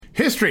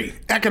History,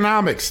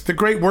 economics, the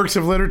great works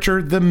of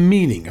literature, the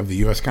meaning of the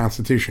U.S.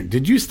 Constitution.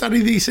 Did you study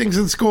these things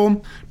in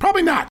school?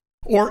 Probably not.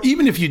 Or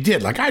even if you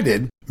did, like I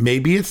did,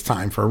 maybe it's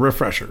time for a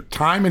refresher.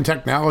 Time and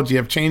technology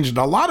have changed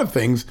a lot of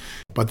things,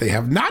 but they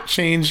have not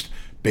changed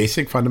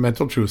basic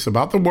fundamental truths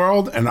about the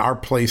world and our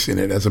place in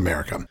it as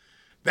America.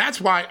 That's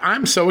why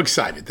I'm so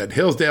excited that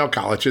Hillsdale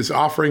College is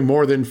offering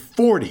more than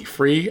 40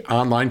 free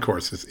online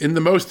courses in the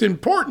most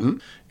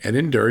important and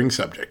enduring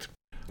subject.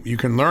 You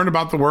can learn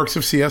about the works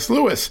of C.S.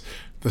 Lewis,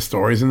 the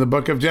stories in the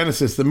book of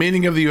Genesis, the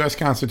meaning of the U.S.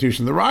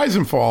 Constitution, the rise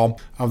and fall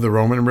of the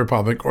Roman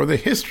Republic, or the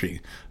history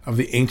of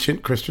the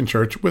ancient Christian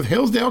church with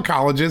Hillsdale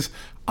College's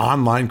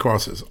online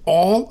courses,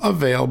 all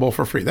available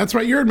for free. That's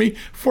right, you heard me,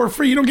 for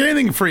free. You don't get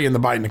anything free in the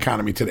Biden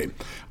economy today.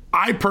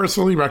 I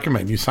personally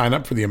recommend you sign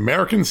up for the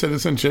American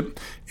Citizenship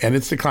and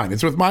Its Decline.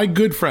 It's with my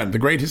good friend, the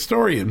great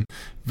historian,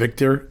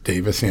 Victor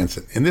Davis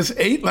Hanson. In this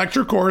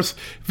 8-lecture course,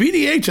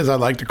 VDH, as I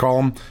like to call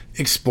him,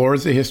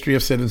 explores the history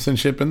of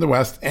citizenship in the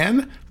West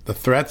and the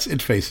threats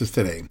it faces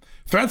today.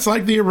 Threats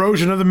like the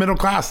erosion of the middle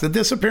class, the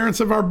disappearance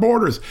of our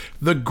borders,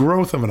 the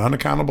growth of an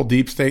unaccountable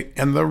deep state,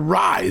 and the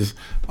rise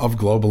of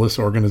globalist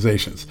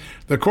organizations.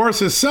 The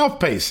course is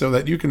self-paced so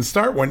that you can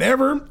start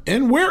whenever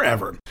and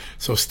wherever.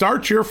 So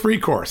start your free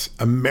course,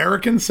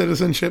 American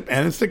Citizenship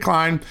and Its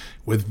Decline,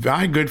 with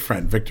my good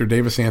friend, Victor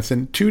Davis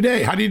Hanson,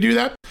 today. How do you do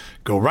that?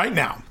 Go right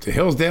now to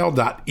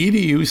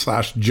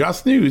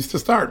hillsdale.edu/justnews to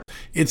start.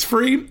 It's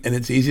free and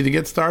it's easy to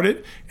get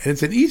started, and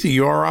it's an easy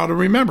URL to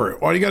remember.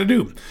 All you got to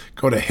do,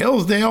 go to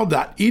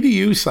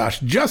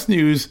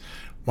hillsdale.edu/justnews.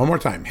 One more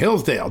time,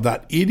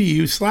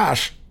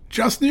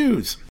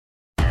 hillsdale.edu/justnews.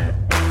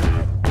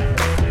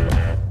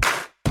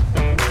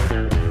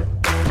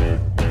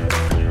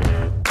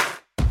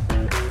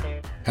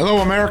 Hello,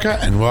 America,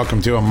 and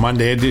welcome to a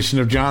Monday edition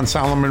of John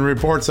Solomon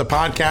Reports, a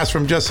podcast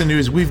from Just the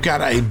News. We've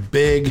got a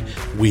big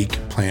week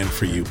planned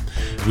for you.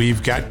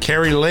 We've got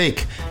Kari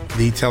Lake,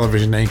 the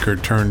television anchor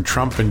turned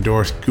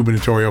Trump-endorsed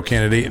gubernatorial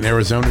candidate in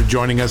Arizona,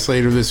 joining us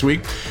later this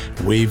week.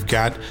 We've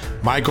got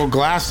Michael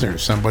Glassner,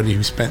 somebody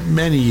who spent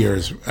many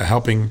years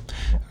helping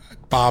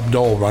Bob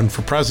Dole run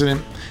for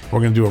president.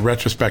 We're going to do a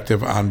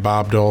retrospective on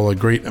Bob Dole, a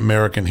great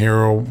American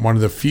hero, one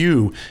of the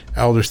few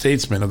elder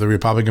statesmen of the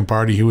Republican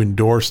Party who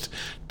endorsed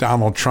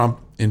Donald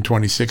Trump in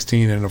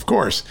 2016, and of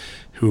course,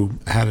 who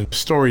had a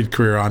storied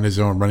career on his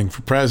own, running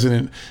for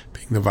president,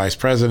 being the vice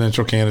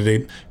presidential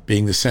candidate,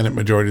 being the Senate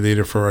Majority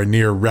Leader for a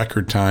near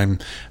record time.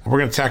 We're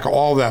going to tackle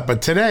all that.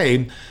 But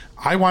today,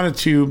 I wanted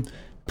to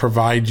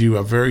provide you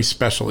a very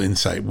special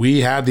insight.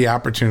 We had the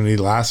opportunity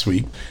last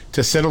week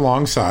to sit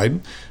alongside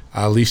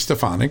Elise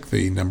Stefanik,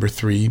 the number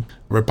 3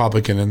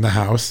 Republican in the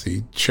House,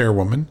 the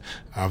chairwoman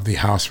of the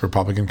House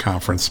Republican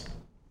Conference,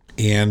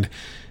 and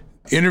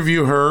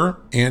interview her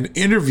and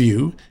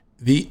interview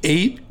the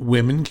 8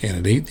 women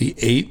candidate, the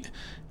 8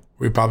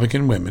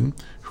 Republican women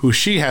who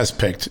she has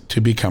picked to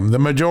become the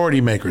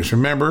majority makers.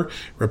 Remember,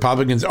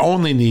 Republicans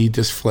only need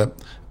to flip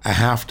a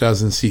half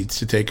dozen seats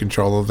to take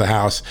control of the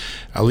House.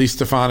 Elise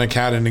Stefanik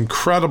had an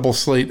incredible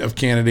slate of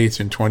candidates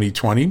in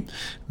 2020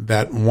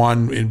 that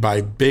won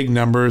by big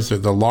numbers. They're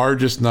the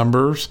largest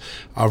numbers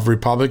of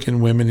Republican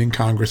women in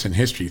Congress in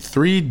history.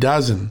 3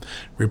 dozen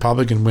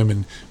Republican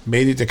women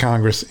made it to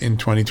Congress in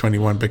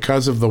 2021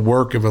 because of the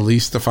work of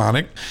Elise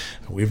Stefanik.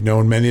 We've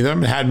known many of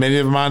them, had many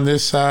of them on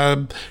this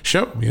show.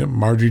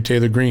 Marjorie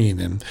Taylor Greene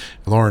and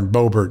Lauren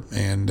Boebert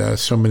and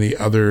so many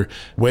other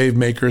wave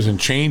makers and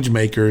change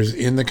makers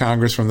in the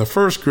Congress from the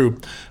first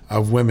group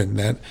of women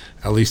that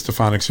Elise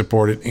Stefanik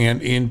supported.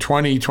 And in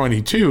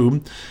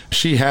 2022,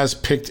 she has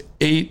picked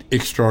 8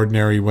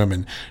 extraordinary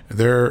women.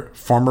 They're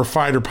former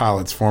fighter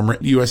pilots, former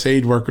U.S.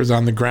 aid workers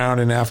on the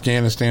ground in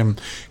Afghanistan,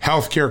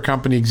 healthcare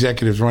company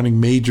executives running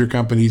major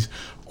companies,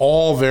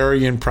 all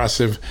very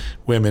impressive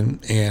women.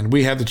 And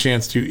we had the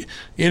chance to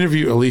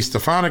interview Elise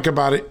Stefanik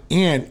about it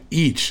and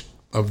each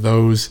of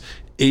those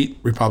 8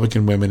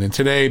 Republican women. And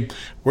today,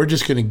 we're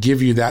just going to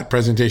give you that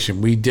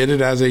presentation. We did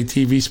it as a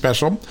TV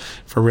special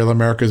for Real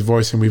America's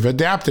Voice, and we've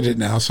adapted it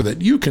now so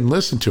that you can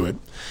listen to it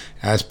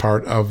as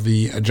part of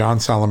the John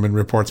Solomon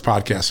Reports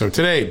podcast. So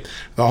today,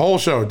 the whole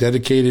show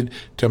dedicated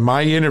to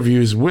my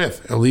interviews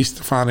with Elise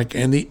Stefanik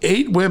and the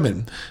 8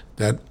 women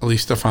that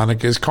Elise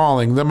Stefanik is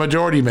calling the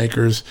majority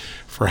makers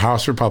for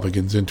House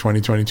Republicans in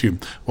 2022.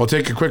 We'll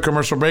take a quick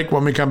commercial break.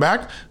 When we come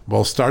back,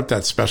 we'll start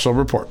that special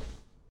report.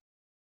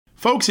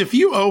 Folks, if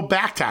you owe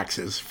back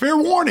taxes, fair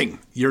warning,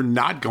 you're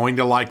not going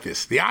to like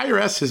this. The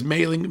IRS is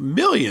mailing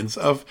millions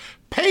of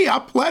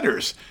pay-up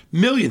letters.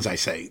 Millions, I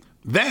say.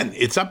 Then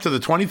it's up to the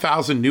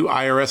 20,000 new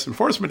IRS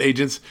enforcement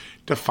agents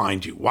to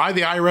find you. Why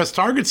the IRS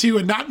targets you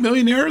and not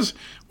millionaires?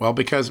 Well,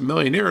 because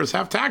millionaires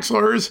have tax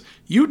lawyers.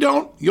 You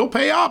don't, you'll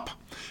pay up.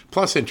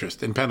 Plus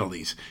interest and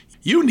penalties.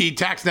 You need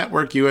Tax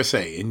Network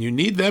USA, and you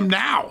need them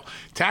now.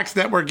 Tax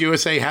Network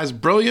USA has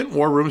brilliant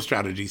war room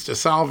strategies to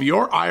solve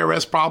your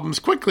IRS problems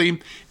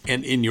quickly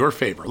and in your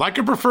favor. Like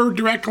a preferred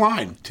direct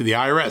line to the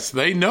IRS,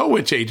 they know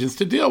which agents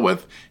to deal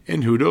with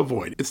and who to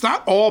avoid. It's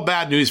not all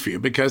bad news for you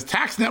because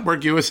Tax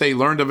Network USA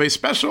learned of a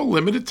special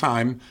limited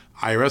time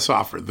IRS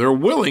offer. They're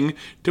willing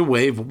to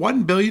waive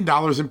 $1 billion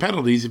in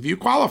penalties if you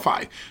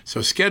qualify.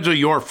 So schedule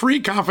your free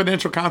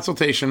confidential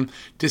consultation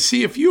to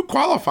see if you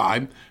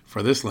qualify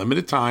for this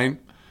limited time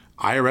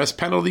IRS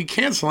penalty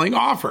canceling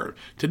offer.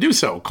 To do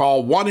so,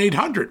 call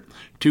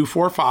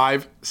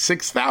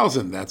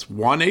 1-800-245-6000. That's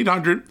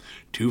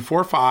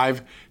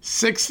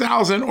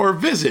 1-800-245-6000 or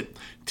visit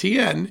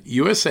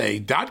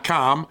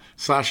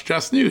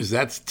tnusa.com/justnews.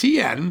 That's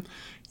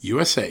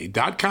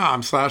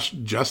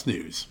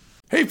tnusa.com/justnews.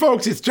 Hey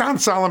folks, it's John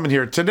Solomon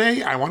here.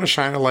 Today, I want to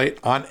shine a light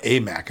on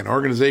AMAC, an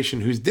organization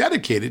who's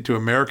dedicated to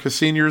America's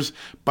seniors,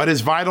 but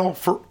is vital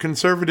for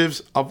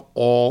conservatives of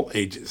all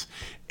ages.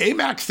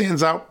 AMAC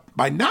stands out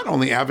by not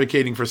only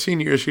advocating for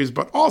senior issues,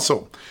 but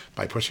also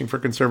by pushing for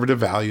conservative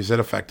values that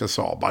affect us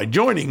all. By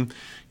joining,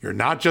 you're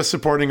not just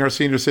supporting our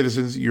senior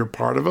citizens, you're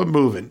part of a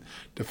movement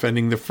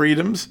defending the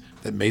freedoms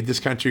that made this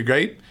country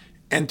great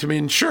and to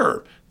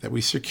ensure that we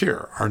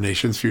secure our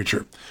nation's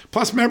future.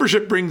 Plus,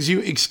 membership brings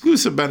you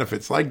exclusive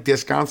benefits like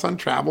discounts on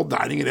travel,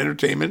 dining, and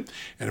entertainment,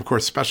 and of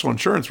course, special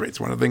insurance rates,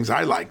 one of the things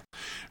I like.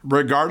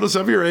 Regardless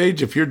of your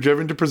age, if you're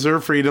driven to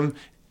preserve freedom,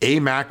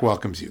 AMAC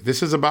welcomes you.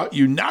 This is about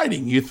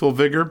uniting youthful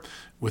vigor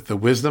with the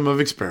wisdom of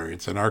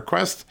experience in our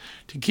quest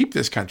to keep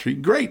this country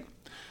great.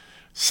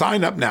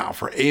 Sign up now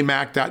for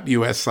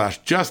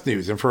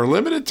amac.us/justnews. And for a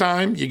limited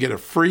time, you get a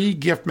free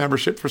gift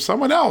membership for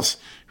someone else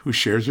who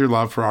shares your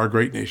love for our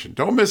great nation.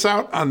 Don't miss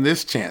out on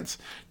this chance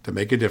to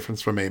make a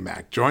difference from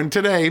AMAC. Join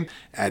today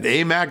at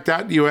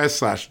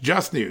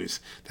amac.us/justnews.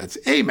 That's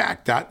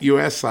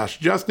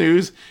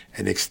amac.us/justnews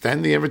and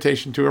extend the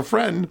invitation to a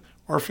friend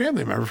or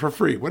family member for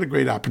free. What a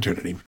great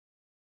opportunity.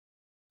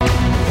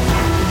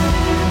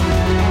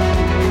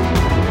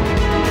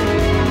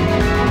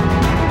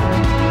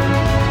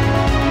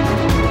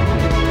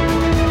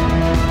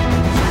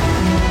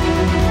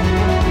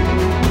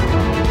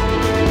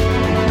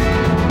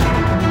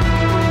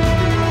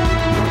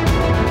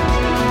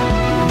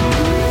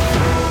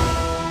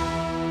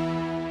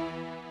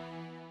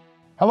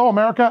 Hello,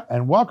 America,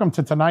 and welcome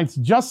to tonight's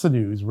Just the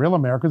News, Real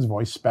America's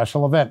Voice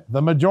special event,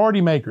 The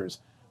Majority Makers.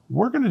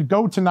 We're going to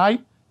go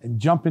tonight and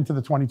jump into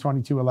the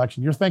 2022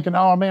 election. You're thinking,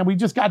 oh man, we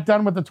just got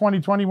done with the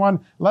 2021.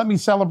 Let me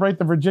celebrate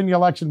the Virginia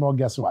election. Well,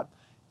 guess what?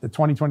 The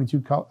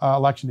 2022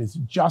 election is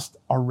just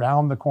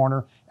around the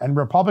corner, and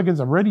Republicans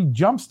have already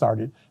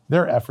jump-started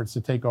their efforts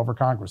to take over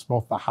Congress,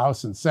 both the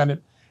House and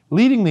Senate.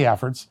 Leading the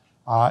efforts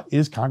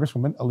is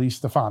Congresswoman Elise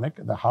Stefanik,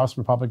 the House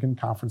Republican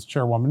Conference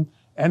Chairwoman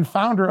and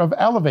founder of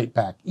Elevate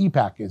PAC,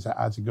 EPAC as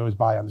it goes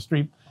by on the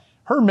street.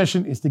 Her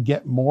mission is to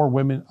get more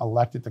women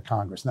elected to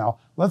Congress. Now,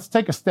 let's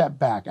take a step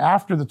back.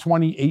 After the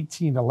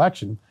 2018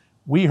 election,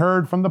 we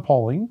heard from the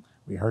polling,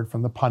 we heard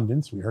from the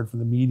pundits, we heard from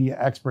the media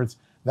experts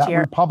that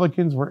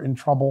Republicans were in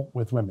trouble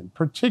with women,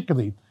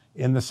 particularly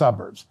in the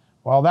suburbs.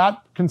 Well,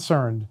 that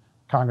concerned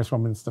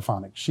Congresswoman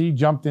Stefanik. She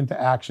jumped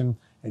into action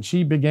and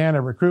she began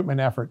a recruitment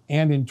effort.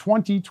 And in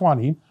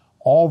 2020,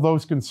 all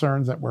those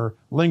concerns that were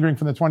lingering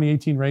from the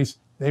 2018 race,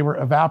 they were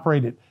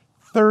evaporated.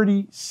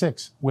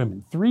 36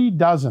 women,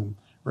 36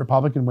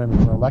 Republican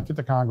women were elected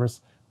to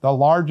Congress, the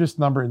largest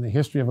number in the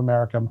history of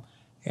America.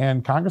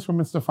 And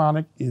Congresswoman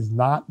Stefanik is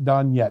not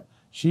done yet.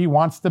 She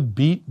wants to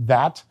beat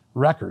that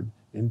record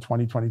in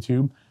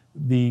 2022.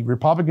 The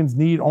Republicans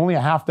need only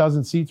a half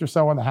dozen seats or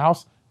so in the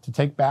House to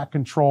take back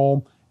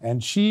control.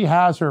 And she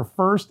has her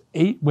first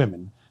 8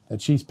 women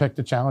that she's picked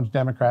to challenge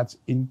Democrats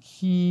in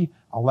key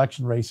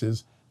election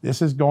races.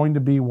 This is going to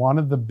be one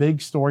of the big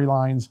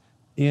storylines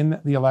in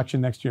the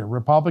election next year.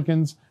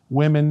 Republicans,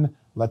 women,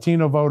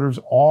 Latino voters,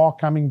 all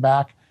coming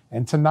back.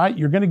 And tonight,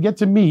 you're going to get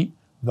to meet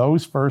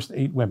those first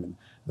 8 women.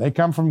 They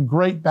come from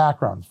great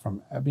backgrounds,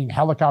 from being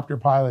helicopter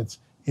pilots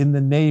in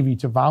the Navy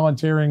to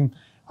volunteering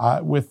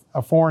with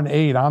a foreign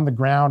aid on the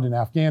ground in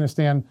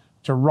Afghanistan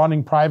to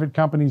running private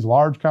companies,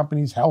 large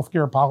companies,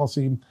 healthcare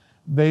policy.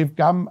 They've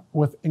come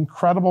with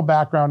incredible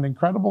background,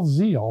 incredible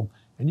zeal.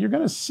 And you're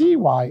going to see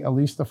why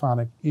Elise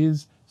Stefanik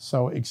is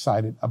so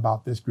excited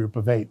about this group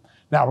of 8.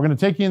 Now, we're going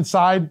to take you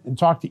inside and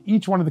talk to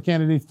each one of the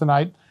candidates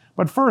tonight.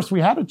 But first,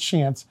 we had a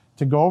chance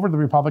to go over to the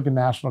Republican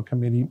National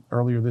Committee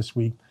earlier this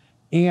week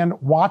and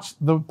watch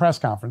the press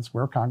conference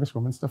where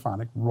Congresswoman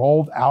Stefanik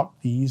rolled out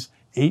these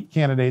 8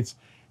 candidates.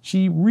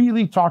 She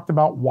really talked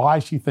about why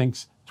she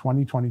thinks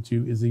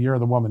 2022 is the year of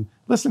the woman.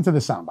 Listen to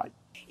this soundbite.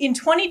 In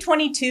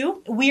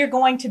 2022, we are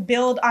going to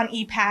build on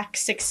EPAC's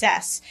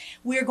success.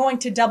 We are going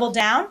to double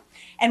down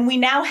And we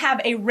now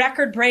have a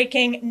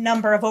record-breaking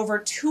number of over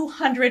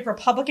 200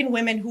 Republican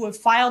women who have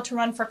filed to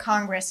run for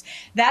Congress.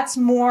 That's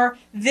more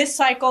this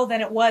cycle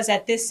than it was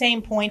at this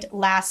same point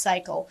last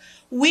cycle.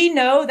 We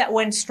know that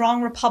when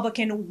strong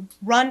Republican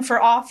run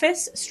for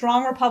office,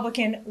 strong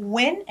Republican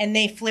win, and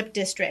they flip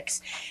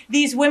districts.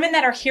 These women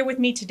that are here with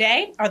me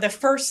today are the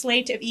first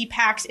slate of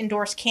EPAC's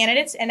endorsed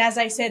candidates. And as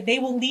I said, they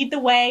will lead the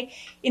way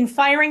in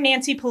firing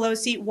Nancy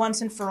Pelosi once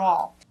and for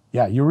all.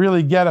 Yeah, you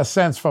really get a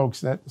sense,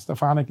 folks, that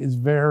Stefanik is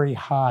very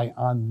high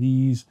on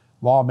these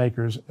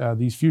lawmakers,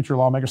 these future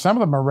lawmakers. Some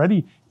of them are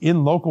already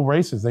in local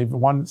races. They've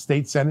won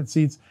state Senate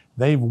seats.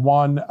 They've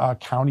won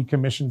county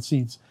commission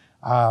seats.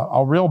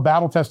 A real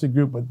battle-tested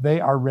group, but they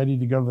are ready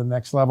to go to the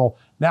next level.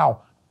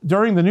 Now,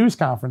 during the news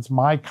conference,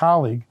 my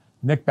colleague,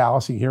 Nick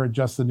Ballasy here at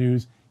Just the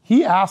News,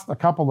 he asked a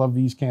couple of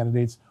these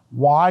candidates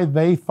why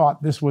they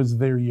thought this was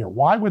their year.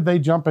 Why would they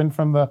jump in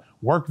from the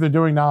work they're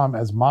doing now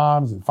as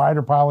moms and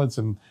fighter pilots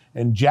and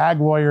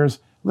JAG lawyers?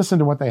 Listen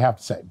to what they have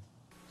to say.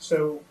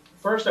 So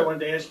first I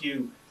wanted to ask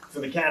you, for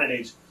the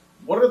candidates,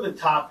 what are the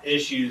top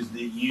issues that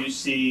you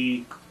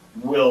see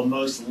will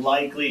most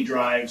likely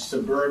drive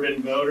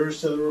suburban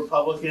voters to the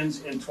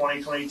Republicans in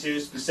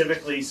 2022,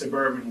 specifically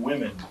suburban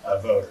women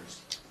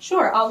voters?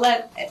 Sure, I'll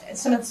let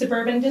some of the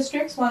suburban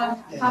districts want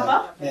to hop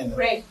up.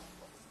 Ray.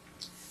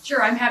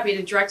 Sure, I'm happy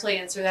to directly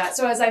answer that.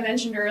 So as I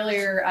mentioned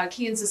earlier,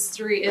 Kansas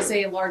 3 is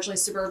a largely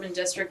suburban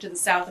district to the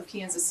south of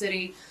Kansas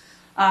City.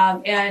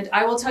 And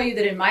I will tell you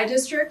that in my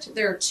district,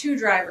 there are two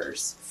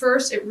drivers.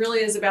 First, it really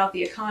is about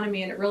the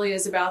economy and it really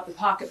is about the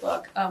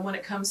pocketbook when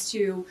it comes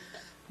to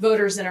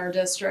voters in our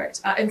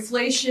district.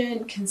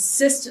 Inflation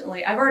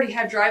consistently, I've already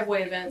had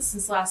driveway events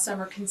since last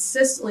summer,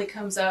 consistently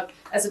comes up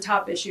as a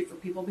top issue for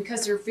people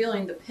because they're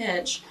feeling the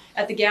pinch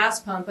at the gas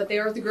pump, but they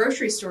are at the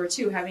grocery store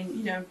too,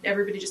 having,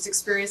 everybody just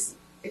experienced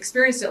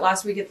it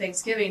last week at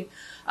Thanksgiving.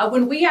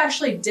 When we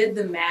actually did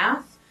the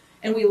math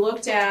and we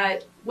looked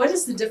at what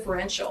is the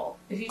differential,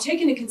 if you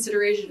take into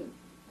consideration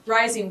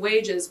rising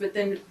wages, but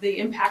then the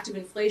impact of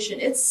inflation,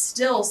 it's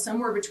still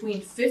somewhere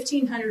between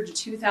 $1,500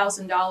 to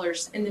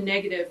 $2,000 in the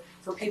negative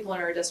for people in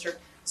our district.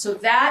 So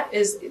that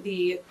is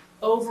the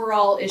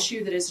overall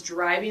issue that is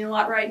driving a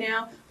lot right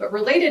now. But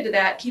related to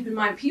that, keep in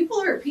mind,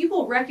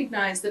 people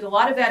recognize that a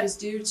lot of that is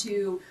due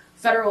to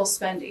federal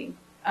spending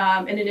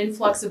and an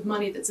influx of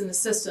money that's in the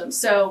system.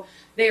 So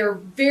they are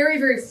very,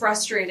 very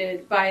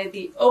frustrated by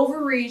the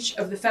overreach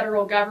of the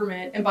federal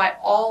government and by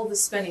all the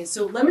spending.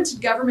 So limited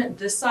government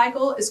this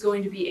cycle is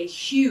going to be a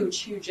huge,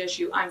 huge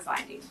issue, I'm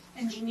finding.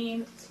 And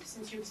Janine,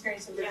 since you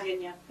experienced in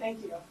Virginia.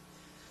 Thank you.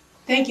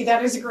 Thank you.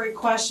 That is a great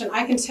question.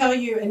 I can tell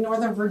you in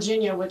Northern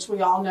Virginia, which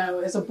we all know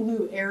is a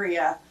blue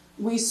area,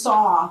 we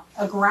saw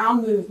a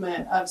ground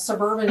movement of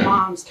suburban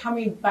moms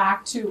coming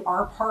back to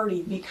our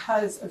party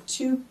because of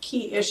two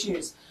key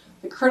issues.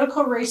 The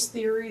critical race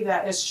theory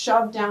that is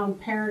shoved down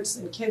parents'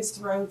 and kids'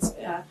 throats,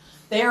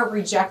 they are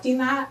rejecting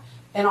that.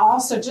 And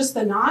also just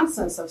the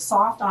nonsense of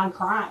soft on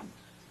crime.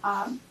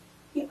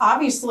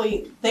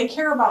 Obviously, they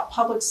care about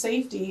public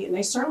safety, and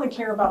they certainly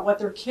care about what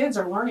their kids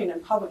are learning in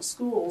public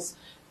schools.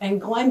 And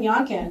Glenn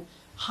Youngkin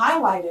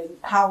highlighted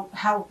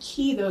how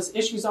key those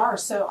issues are.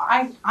 So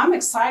I'm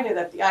excited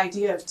at the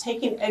idea of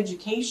taking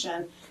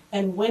education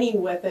and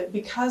winning with it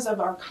because of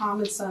our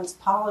common sense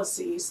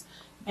policies.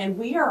 And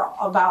we are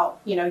about,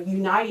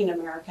 uniting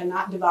America,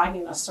 not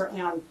dividing us,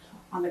 certainly on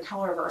the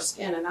color of our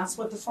skin. And that's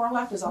what the far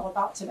left is all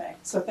about today.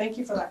 So thank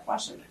you for that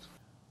question.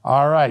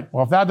 All right.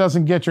 Well, if that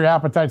doesn't get your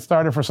appetite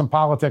started for some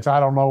politics,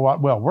 I don't know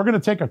what will. We're going to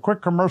take a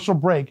quick commercial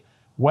break.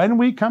 When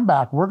we come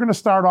back, we're going to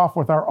start off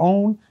with our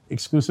own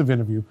exclusive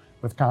interview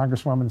with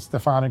Congresswoman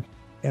Stefanik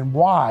and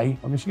why,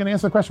 she's going to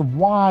answer the question,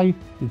 why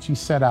did she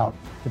set out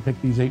to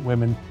pick these 8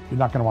 women? You're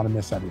not going to want to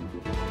miss that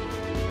interview.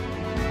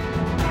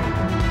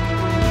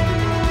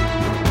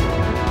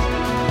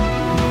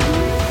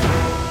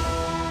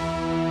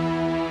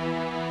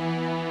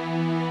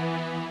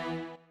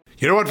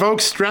 You know what,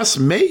 folks? Stress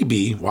may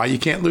be why you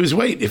can't lose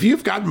weight. If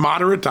you've got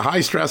moderate to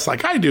high stress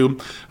like I do,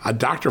 a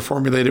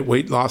doctor-formulated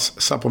weight loss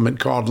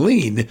supplement called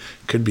Lean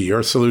could be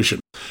your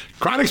solution.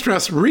 Chronic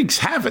stress wreaks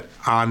havoc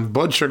on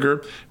blood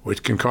sugar,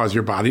 which can cause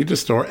your body to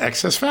store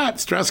excess fat.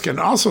 Stress can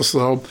also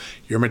slow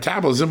your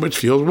metabolism, which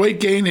fuels weight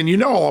gain, and you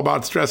know all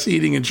about stress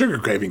eating and sugar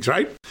cravings,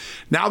 right?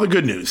 Now the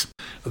good news.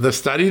 The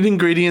studied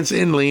ingredients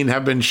in Lean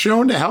have been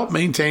shown to help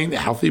maintain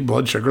healthy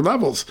blood sugar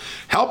levels,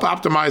 help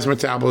optimize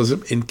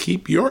metabolism, and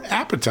keep your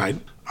appetite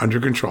under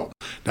control.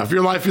 Now, if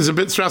your life is a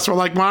bit stressful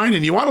like mine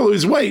and you want to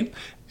lose weight,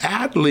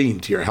 add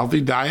Lean to your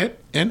healthy diet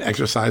and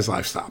exercise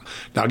lifestyle.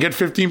 Now get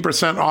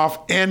 15% off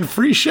and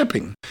free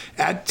shipping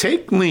at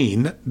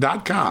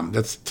takelean.com.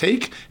 That's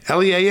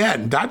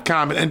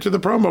takelean.com and enter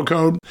the promo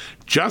code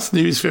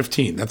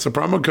JustNews15. That's the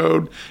promo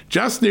code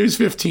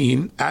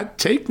JustNews15 at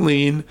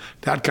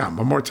takelean.com.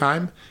 One more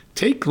time,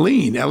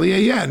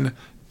 takelean.com.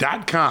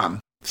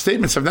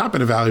 Statements have not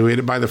been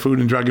evaluated by the Food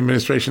and Drug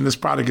Administration. This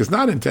product is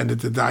not intended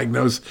to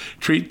diagnose,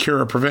 treat, cure,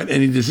 or prevent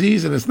any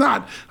disease, and is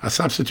not a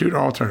substitute or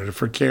alternative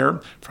for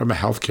care from a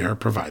healthcare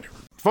provider.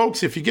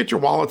 Folks, if you get your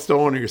wallet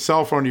stolen or your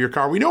cell phone or your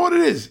car, we know what it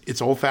is.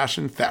 It's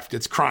old-fashioned theft.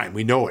 It's crime.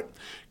 We know it.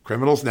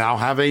 Criminals now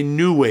have a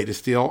new way to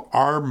steal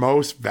our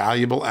most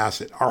valuable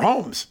asset, our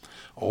homes.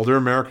 Older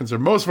Americans are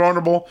most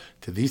vulnerable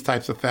to these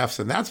types of thefts,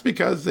 and that's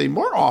because they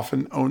more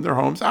often own their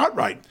homes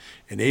outright.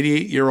 An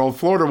 88-year-old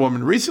Florida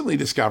woman recently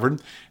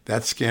discovered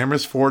that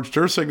scammers forged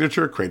her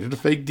signature, created a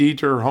fake deed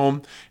to her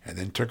home, and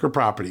then took her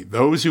property.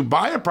 Those who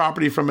buy a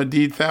property from a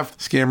deed theft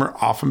scammer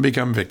often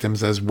become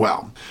victims as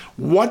well.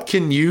 What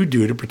can you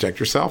do to protect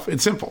yourself?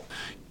 It's simple.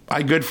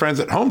 My good friends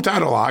at Home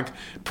Title Lock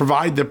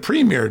provide the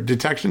premier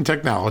detection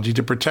technology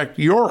to protect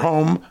your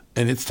home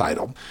and its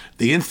title.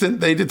 The instant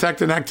they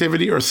detect an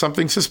activity or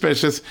something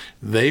suspicious,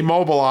 they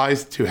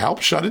mobilize to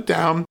help shut it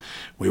down.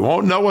 We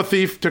won't know a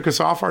thief took us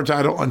off our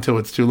title until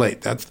it's too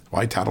late. That's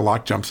why Title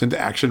Lock jumps into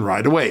action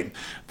right away.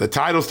 The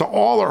titles to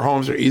all our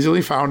homes are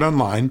easily found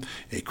online.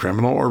 A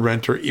criminal or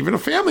renter, even a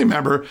family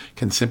member,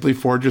 can simply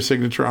forge your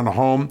signature on a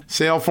home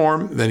sale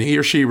form. Then he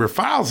or she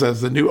refiles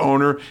as the new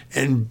owner,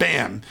 and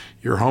bam,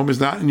 your home is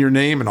not in your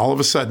name, and all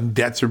of a sudden,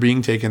 debts are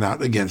being taken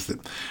out against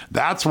it.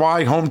 That's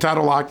why Home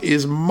Title Lock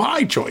is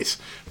my choice.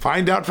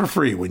 Find out for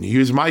free when you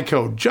use my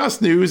code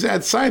JUSTNEWS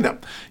at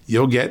sign-up.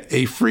 You'll get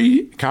a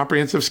free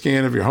comprehensive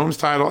scan of your home's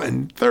title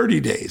and 30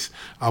 days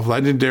of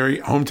legendary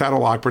Home Title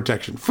Lock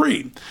protection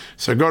free.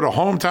 So go to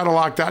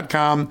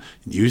HomeTitleLock.com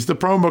and use the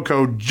promo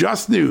code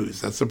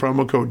JUSTNEWS. That's the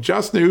promo code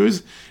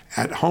JUSTNEWS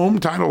at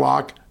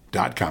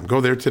HomeTitleLock.com.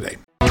 Go there today.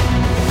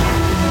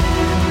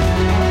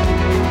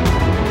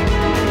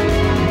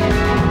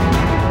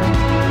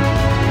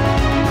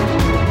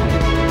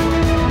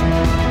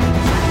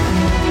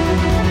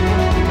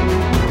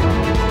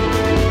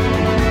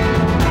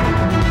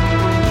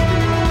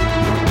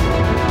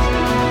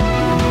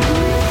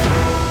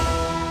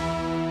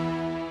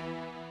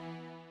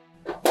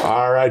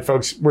 All right,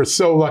 folks, we're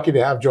so lucky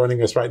to have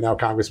joining us right now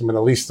Congresswoman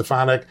Elise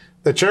Stefanik,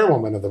 the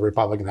chairwoman of the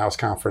Republican House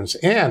Conference,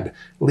 and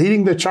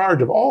leading the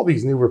charge of all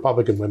these new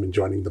Republican women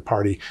joining the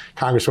party.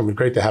 Congresswoman,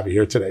 great to have you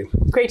here today.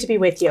 Great to be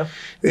with you.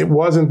 It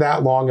wasn't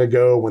that long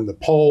ago when the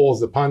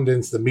polls, the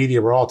pundits, the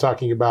media were all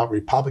talking about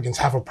Republicans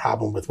have a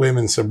problem with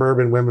women,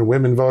 suburban women,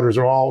 women voters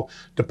are all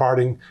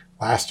departing.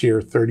 Last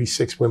year,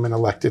 36 women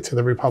elected to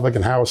the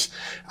Republican House.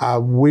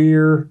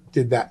 Where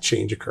did that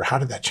change occur? How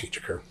did that change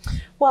occur?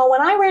 Well,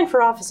 when I ran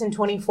for office in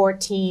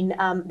 2014,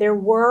 there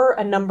were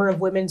a number of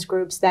women's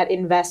groups that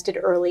invested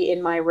early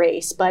in my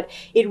race, but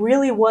it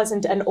really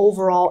wasn't an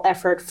overall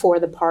effort for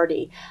the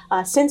party.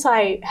 Since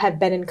I have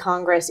been in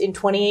Congress in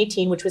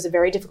 2018, which was a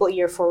very difficult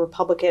year for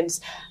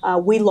Republicans,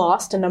 we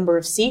lost a number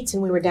of seats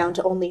and we were down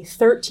to only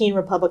 13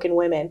 Republican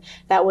women.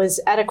 That was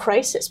at a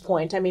crisis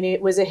point. I mean,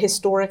 it was a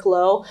historic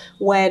low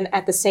when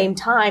at the same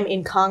time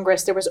in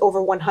Congress, there was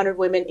over 100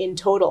 women in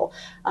total,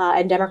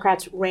 and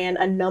Democrats ran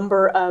a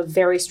number of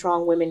very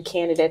strong women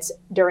candidates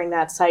during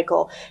that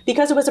cycle.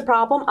 Because it was a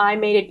problem, I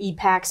made it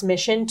EPAC's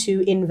mission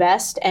to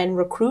invest and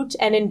recruit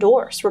and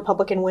endorse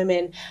Republican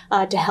women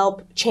to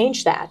help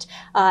change that.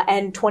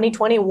 And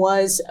 2020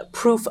 was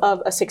proof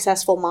of a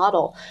successful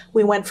model.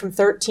 We went from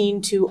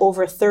 13 to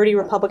over 30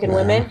 Republican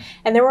women,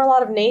 and there were a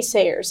lot of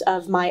naysayers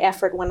of my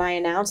effort when I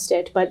announced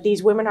it. But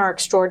these women are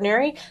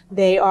extraordinary.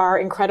 They are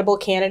incredible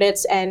candidates,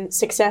 and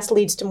success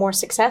leads to more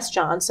success,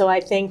 John. So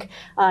I think,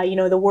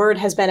 the word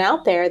has been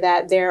out there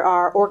that there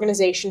are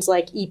organizations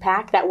like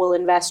EPAC that will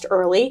invest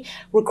early,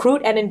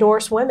 recruit and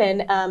endorse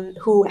women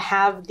who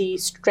have the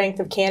strength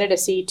of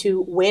candidacy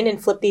to win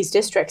and flip these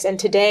districts. And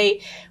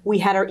today we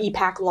had our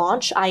EPAC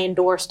launch. I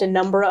endorsed a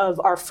number of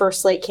our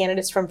first slate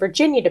candidates from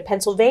Virginia to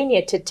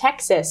Pennsylvania to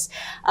Texas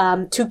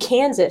to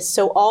Kansas,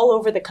 so all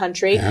over the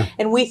country. Yeah.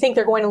 And we think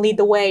they're going to lead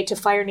the way to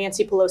fire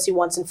Nancy Pelosi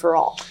once and for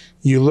all.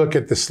 You look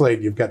at the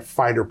slate, you've got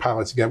fighter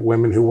pilots, you've got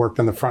women who worked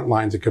on the front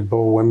lines at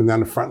Kabul, women on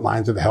the front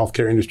lines of the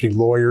healthcare industry,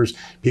 lawyers,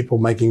 people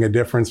making a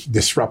difference,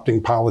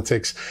 disrupting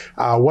politics.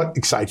 What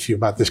excites you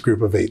about this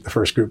group of 8, the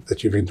first group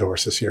that you've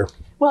endorsed this year?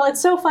 Well,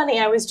 it's so funny.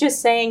 I was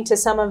just saying to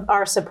some of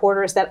our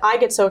supporters that I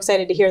get so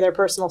excited to hear their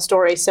personal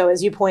stories. So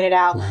as you pointed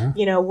out,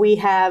 we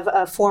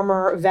have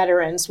former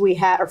veterans, we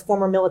have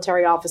former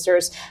military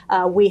officers,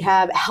 we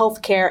have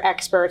healthcare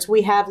experts,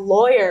 we have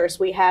lawyers,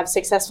 we have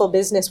successful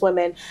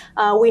businesswomen,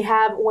 we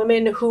have women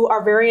who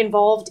are very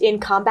involved in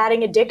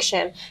combating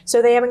addiction.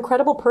 So they have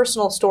incredible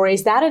personal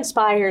stories. That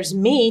inspires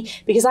me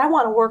because I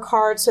want to work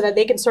hard so that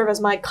they can serve as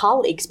my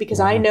colleagues,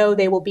 because I know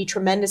they will be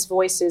tremendous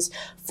voices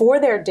for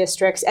their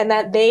districts and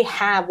that they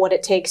have what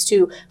it takes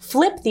to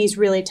flip these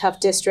really tough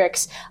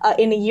districts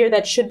in a year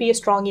that should be a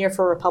strong year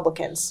for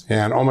Republicans.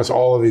 And almost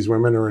all of these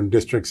women are in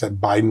districts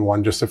that Biden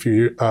won just a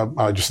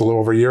little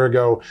over a year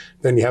ago.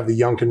 Then you have the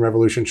Youngkin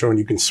Revolution showing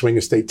you can swing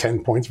a state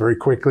 10 points very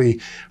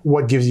quickly.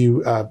 What gives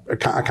you a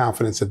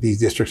confidence that these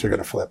districts are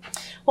going to flip?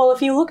 Well,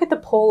 if you look at the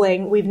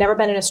polling, we've never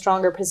been in a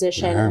stronger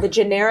position. The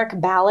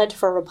generic ballot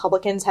for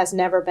Republicans has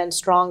never been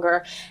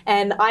stronger.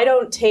 And I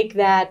don't take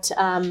that,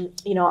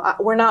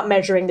 we're not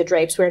measuring the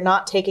drapes. We're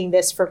not taking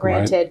this for granted.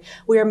 granted.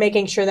 Right. We are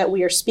making sure that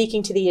we are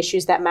speaking to the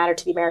issues that matter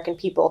to the American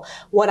people.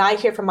 What I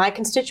hear from my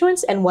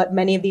constituents and what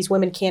many of these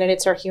women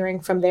candidates are hearing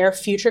from their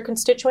future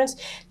constituents,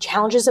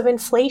 challenges of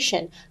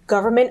inflation,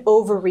 government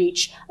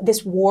overreach,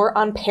 this war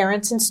on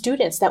parents and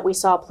students that we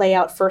saw play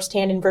out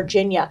firsthand in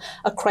Virginia,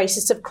 a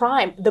crisis of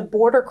crime, the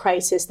border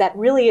crisis that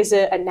really is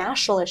a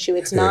national issue.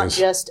 It's not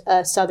just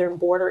a southern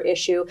border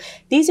issue.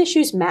 These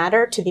issues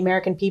matter to the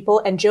American people,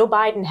 and Joe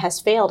Biden has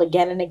failed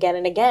again and again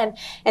and again,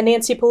 and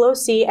Nancy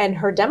Pelosi and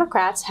her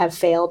Democrats have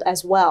failed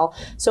as well.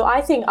 So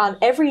I think on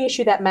every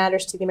issue that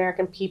matters to the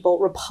American people,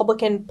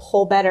 Republican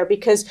poll better,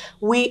 because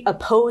we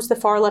oppose the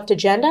far left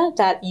agenda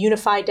that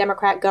unified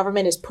Democrat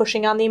government is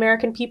pushing on the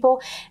American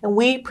people, and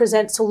we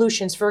present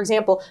solutions. For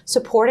example,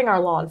 supporting our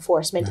law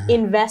enforcement,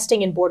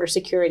 investing in border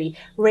security,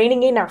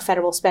 reining in our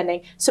federal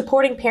spending,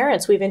 supporting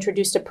parents. We've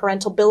introduced a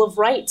parental bill of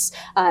rights,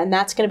 and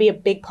that's going to be a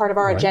big part of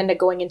our agenda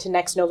going into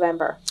next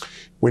November.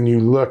 When you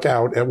look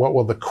out at what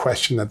will the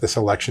question that this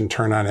election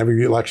turn on,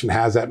 every election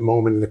has that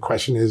moment, and the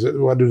question is,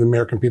 what do the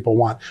American people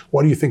want?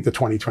 What do you think the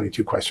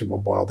 2022 question will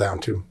boil down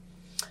to?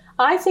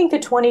 I think the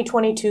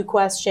 2022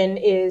 question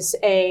is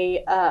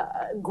a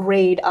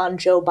grade on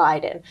Joe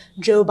Biden,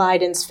 Joe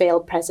Biden's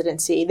failed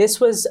presidency.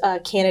 This was a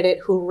candidate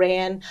who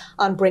ran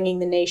on bringing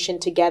the nation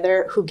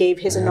together, who gave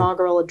his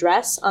inaugural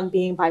address on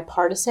being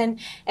bipartisan,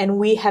 and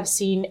we have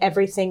seen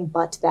everything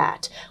but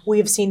that. We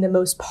have seen the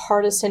most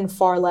partisan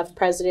far-left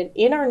president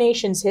in our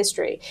nation's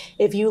history.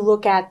 If you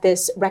look at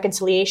this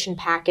reconciliation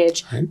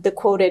package, the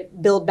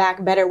quoted Build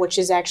Back Better, which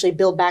is actually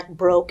Build Back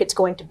Broke, it's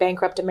going to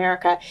bankrupt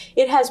America,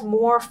 it has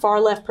more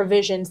far-left provisions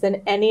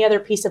than any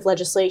other piece of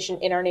legislation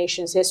in our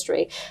nation's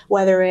history,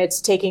 whether it's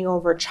taking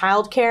over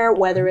childcare,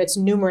 whether it's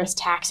numerous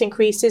tax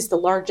increases, the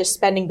largest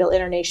spending bill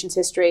in our nation's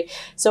history.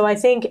 So I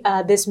think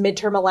this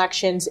midterm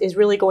elections is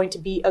really going to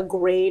be a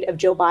grade of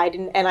Joe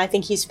Biden, and I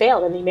think he's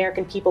failed, and the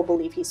American people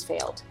believe he's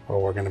failed.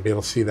 Well, we're going to be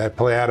able to see that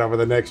play out over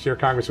the next year.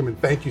 Congresswoman,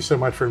 thank you so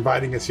much for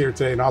inviting us here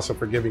today and also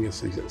for giving us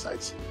these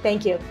insights.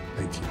 Thank you.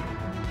 Thank you.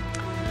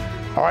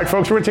 All right,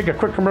 folks, we're going to take a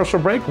quick commercial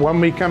break.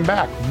 When we come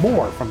back,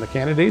 more from the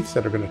candidates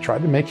that are going to try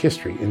to make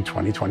history in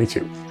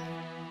 2022.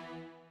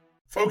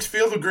 Folks,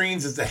 Field of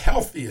Greens is the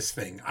healthiest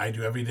thing I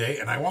do every day,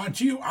 and I want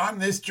you on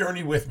this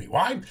journey with me.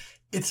 Why?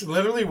 It's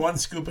literally one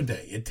scoop a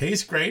day. It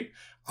tastes great.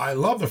 I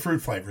love the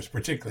fruit flavors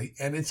particularly,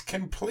 and it's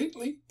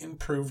completely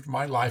improved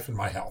my life and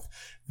my health.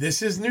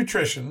 This is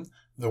nutrition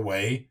the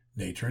way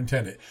nature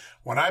intended.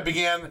 When I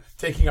began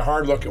taking a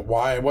hard look at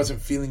why I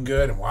wasn't feeling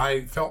good and why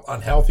I felt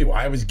unhealthy,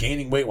 why I was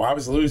gaining weight, why I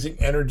was losing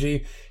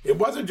energy, it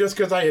wasn't just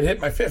because I had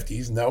hit my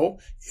 50s. No,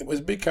 it was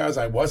because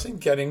I wasn't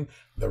getting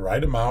the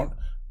right amount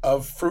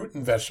of fruit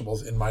and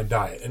vegetables in my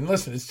diet. And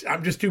listen,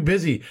 I'm just too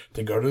busy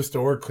to go to the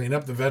store, clean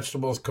up the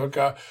vegetables, cook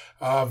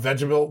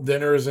vegetable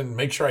dinners, and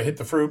make sure I hit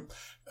the fruit.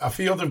 A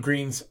Field of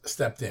Greens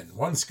stepped in.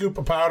 One scoop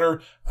of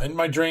powder in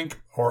my drink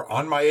or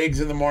on my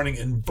eggs in the morning,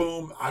 and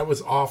boom, I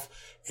was off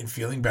and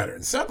feeling better.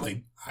 And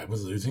suddenly, I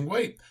was losing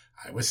weight.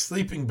 I was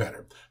sleeping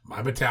better.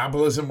 My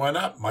metabolism went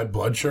up. My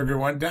blood sugar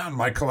went down.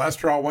 My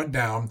cholesterol went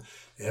down.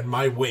 And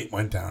my weight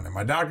went down. And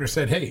my doctor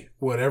said, hey,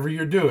 whatever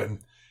you're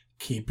doing,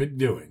 keep it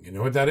doing. You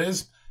know what that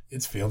is?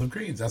 It's Field of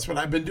Greens. That's what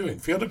I've been doing.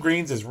 Field of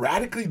Greens is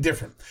radically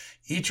different.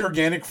 Each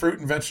organic fruit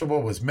and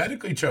vegetable was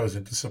medically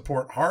chosen to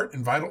support heart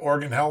and vital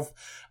organ health.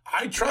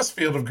 I trust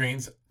Field of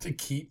Greens to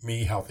keep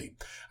me healthy.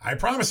 I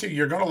promise you,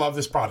 you're going to love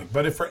this product.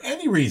 But if for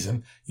any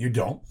reason you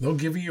don't, they'll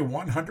give you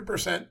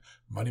 100%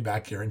 money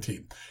back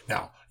guarantee.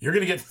 Now, you're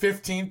going to get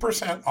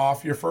 15%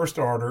 off your first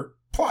order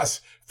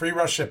plus free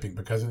rush shipping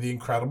because of the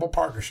incredible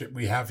partnership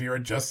we have here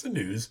at Just the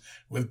News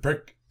with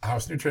Brick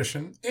House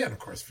Nutrition and, of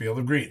course, Field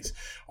of Greens.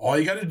 All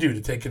you got to do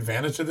to take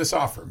advantage of this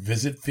offer,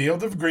 visit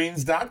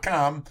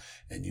fieldofgreens.com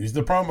and use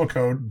the promo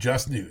code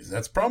JustNews.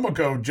 That's promo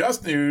code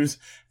JustNews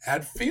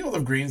at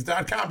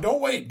fieldofgreens.com. Don't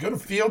wait. Go to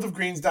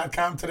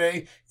fieldofgreens.com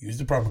today. Use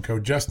the promo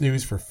code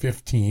JustNews for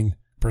 15%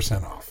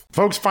 off.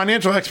 Folks,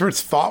 financial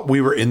experts thought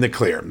we were in the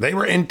clear. They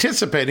were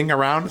anticipating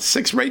around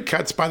 6 rate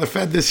cuts by the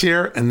Fed this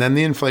year, and then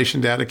the inflation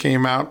data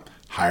came out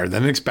higher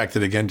than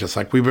expected again, just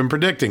like we've been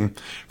predicting.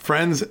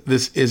 Friends,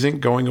 this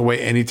isn't going away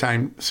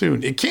anytime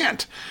soon. It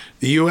can't.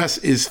 The U.S.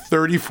 is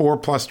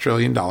 $34+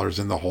 trillion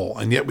in the hole,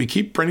 and yet we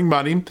keep printing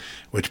money,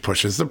 which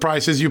pushes the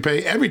prices you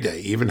pay every day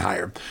even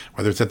higher,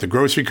 whether it's at the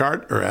grocery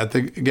cart or at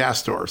the gas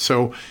store.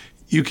 So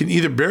you can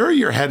either bury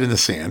your head in the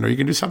sand or you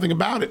can do something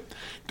about it.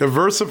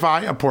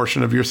 Diversify a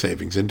portion of your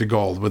savings into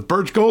gold with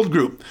Birch Gold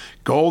Group.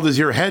 Gold is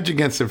your hedge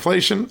against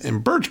inflation,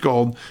 and Birch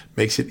Gold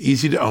makes it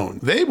easy to own.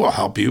 They will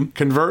help you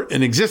convert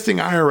an existing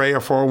IRA or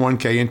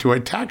 401k into a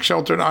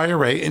tax-sheltered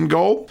IRA in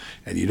gold,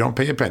 and you don't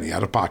pay a penny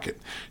out of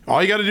pocket.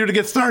 All you got to do to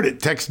get started,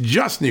 text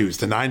Just News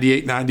to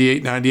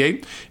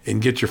 989898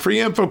 and get your free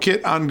info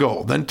kit on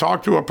gold. Then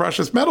talk to a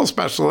precious metal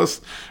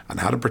specialist on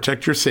how to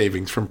protect your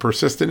savings from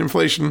persistent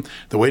inflation.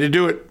 The way to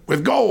do it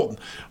with gold.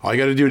 All you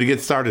got to do to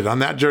get started on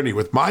that journey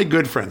with my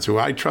good friends who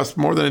I trust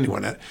more than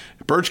anyone at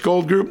Birch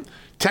Gold Group,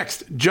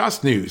 text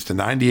Just News to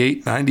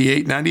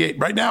 989898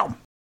 right now.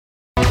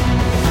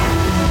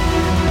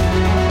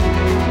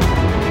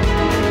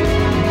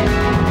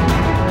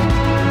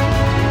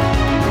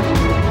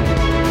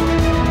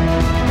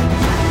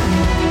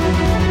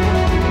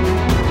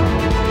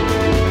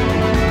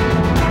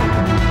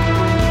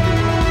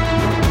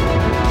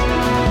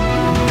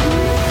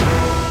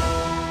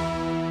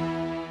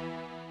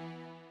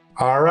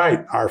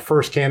 right. Our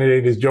first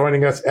candidate is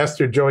joining us,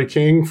 Esther Joy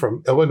King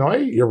from Illinois.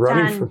 You're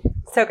running John,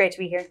 for... so great to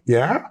be here.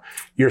 Yeah.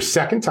 Your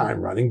second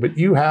time running, but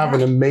you have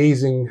an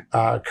amazing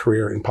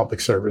career in public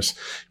service.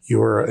 You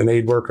were an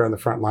aid worker on the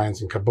front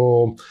lines in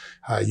Kabul.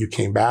 You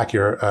came back.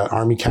 You're an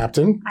Army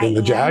captain in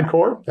the JAG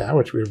Corps,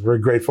 which we're very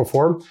grateful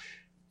for.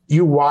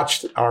 You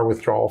watched our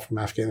withdrawal from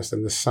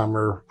Afghanistan this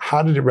summer.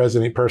 How did it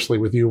resonate personally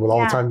with you with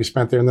all the time you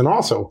spent there, and then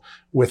also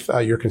with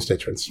your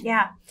constituents?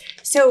 Yeah.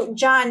 So,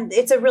 John,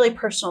 it's a really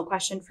personal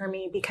question for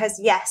me because,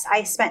 yes,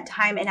 I spent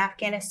time in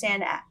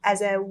Afghanistan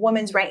as a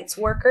women's rights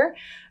worker.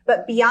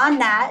 But beyond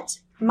that,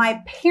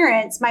 my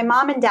parents, my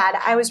mom and dad,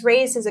 I was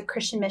raised as a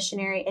Christian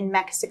missionary in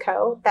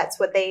Mexico.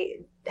 That's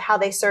how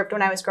they served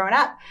when I was growing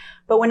up.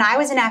 But when I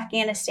was in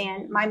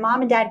Afghanistan, my mom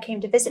and dad came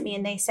to visit me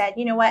and they said,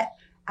 you know what?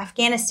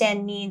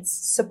 Afghanistan needs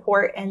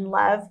support and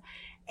love.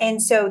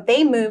 And so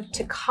they moved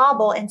to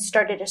Kabul and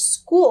started a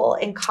school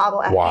in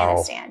Kabul,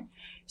 Afghanistan.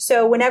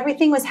 So when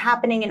everything was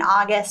happening in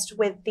August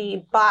with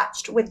the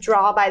botched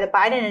withdrawal by the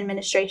Biden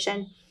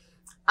administration,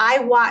 I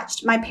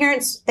watched, my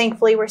parents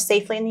thankfully were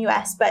safely in the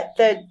US, but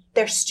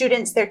their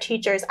students, their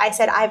teachers, I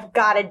said, I've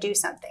got to do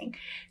something.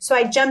 So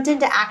I jumped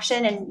into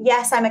action, and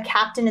yes, I'm a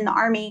captain in the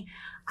Army.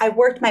 I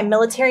worked my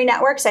military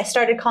networks. I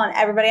started calling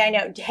everybody I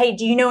know. Hey,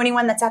 do you know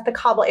anyone that's at the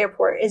Kabul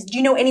airport? Do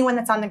you know anyone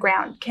that's on the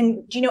ground?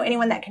 Do you know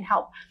anyone that can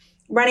help?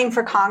 Running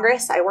for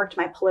Congress, I worked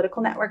my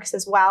political networks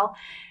as well.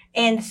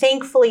 And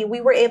thankfully,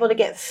 we were able to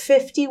get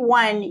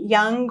 51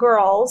 young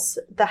girls,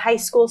 the high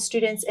school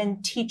students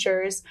and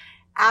teachers,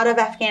 out of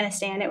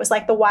Afghanistan. It was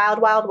like the wild,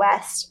 wild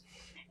west.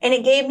 And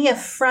it gave me a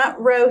front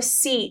row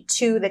seat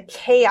to the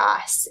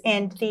chaos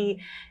and the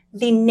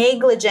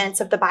negligence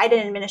of the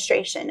Biden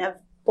administration, of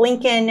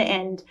Blinken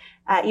and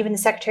even the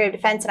Secretary of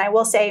Defense. And I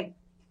will say,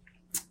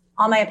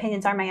 all my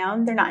opinions are my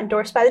own. They're not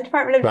endorsed by the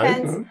Department of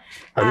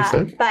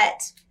Defense.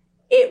 But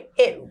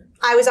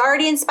I was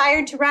already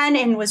inspired to run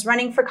and was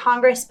running for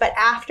Congress. But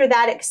after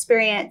that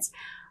experience,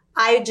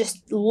 I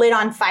just lit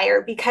on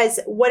fire, because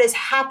what is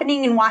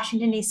happening in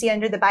Washington, D.C.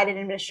 under the Biden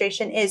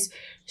administration is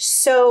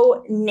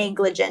so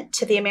negligent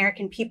to the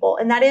American people.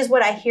 And that is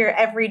what I hear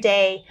every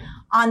day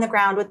on the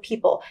ground with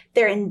people.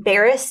 They're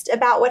embarrassed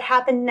about what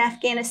happened in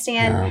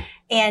Afghanistan.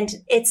 And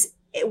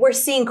we're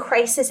seeing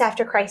crisis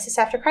after crisis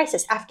after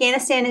crisis.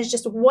 Afghanistan is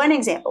just one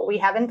example. We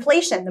have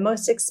inflation, the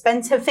most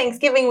expensive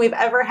Thanksgiving we've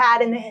ever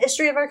had in the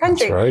history of our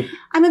country. That's right.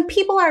 I mean,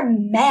 people are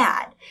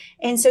mad.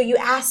 And so you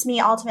ask me,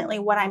 ultimately,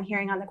 what I'm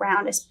hearing on the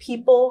ground is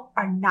people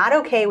are not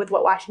okay with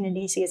what Washington,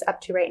 D.C. is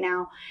up to right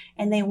now.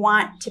 And they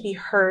want to be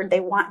heard. They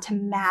want to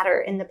matter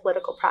in the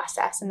political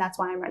process. And that's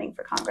why I'm running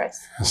for Congress.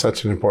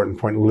 Such an important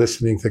point.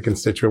 Listening to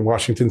constituent.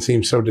 Washington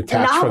seems so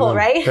detached novel, from them.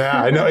 Right?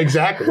 Yeah, I know.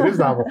 Exactly. It is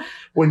novel.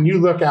 When you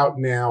look out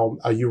now,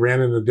 you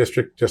ran in a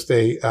district just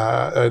in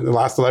the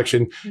last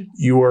election.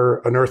 You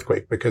were an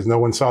earthquake because no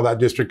one saw that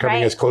district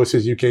coming as close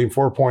as you came.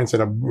 4 points in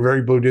a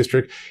very blue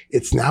district.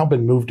 It's now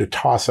been moved to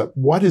toss up.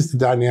 What is the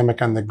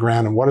dynamic on the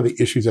ground, and what are the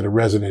issues that are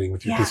resonating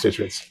with your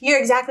constituents? You're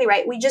exactly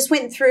right. We just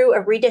went through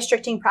a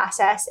redistricting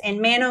process, and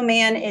man, oh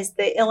man, is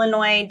the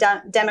Illinois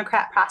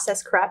Democrat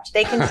process corrupt.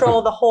 They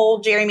control the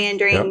whole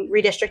gerrymandering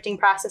redistricting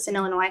process in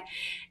Illinois.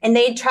 And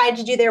they tried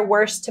to do their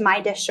worst to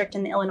my district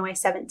in the Illinois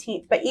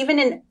 17th. But even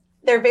in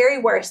their very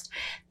worst,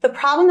 the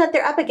problem that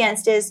they're up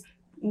against is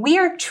we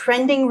are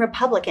trending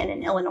Republican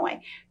in Illinois.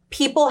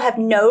 People have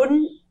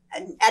known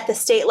at the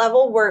state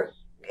level we're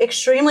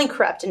extremely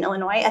corrupt in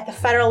Illinois. At the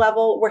federal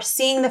level, we're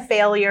seeing the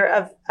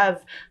failure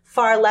of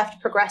far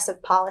left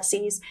progressive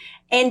policies.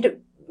 And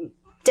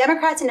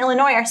Democrats in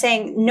Illinois are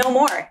saying no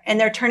more, and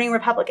they're turning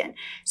Republican.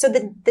 So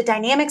the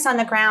dynamics on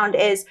the ground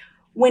is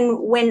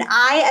when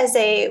I, as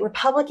a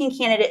Republican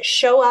candidate,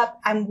 show up,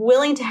 I'm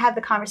willing to have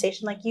the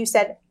conversation. Like you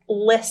said,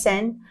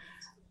 listen.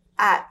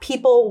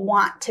 People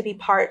want to be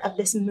part of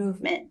this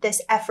movement,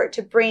 this effort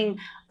to bring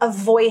a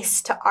voice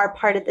to our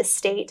part of the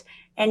state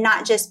and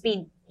not just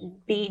be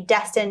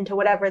destined to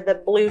whatever the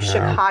blue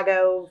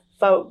Chicago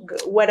vote,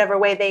 whatever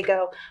way they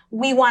go.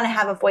 We want to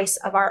have a voice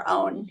of our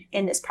own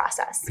in this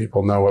process.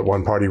 People know what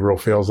one party rule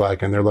feels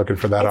like, and they're looking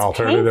for that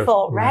alternative.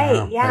 Painful,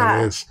 right?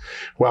 Yeah. It is.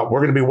 Well, we're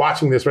going to be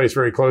watching this race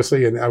very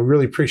closely, and I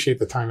really appreciate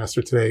the time,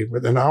 Esther, today,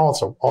 and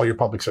also all your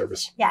public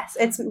service. Yes,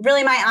 it's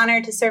really my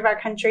honor to serve our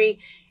country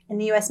in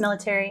the U.S.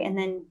 military, and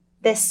then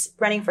this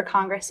running for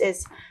Congress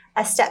is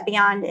a step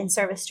beyond in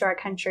service to our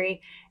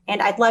country.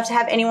 And I'd love to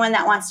have anyone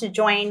that wants to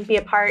join, be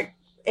a part.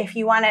 If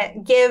you want to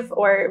give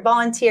or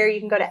volunteer,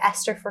 you can go to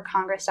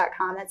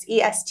estherforcongress.com. That's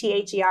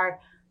ESTHER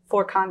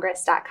for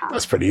Congress.com.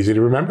 That's pretty easy to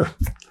remember.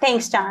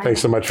 Thanks, John.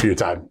 Thanks so much for your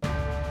time.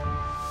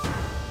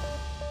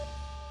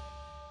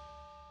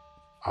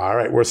 All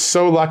right. We're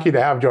so lucky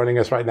to have joining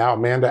us right now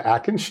Amanda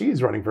Atkins.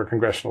 She's running for a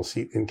congressional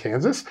seat in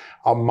Kansas.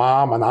 A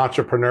mom, an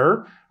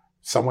entrepreneur,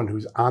 someone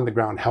who's on the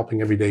ground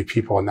helping everyday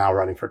people, and now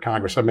running for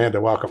Congress.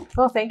 Amanda, welcome.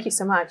 Well, thank you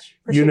so much.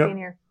 Appreciate being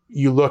here.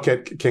 You look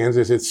at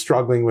Kansas, it's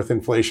struggling with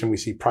inflation. We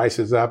see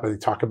prices up, and they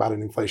talk about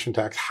an inflation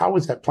tax. How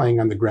is that playing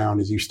on the ground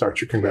as you start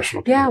your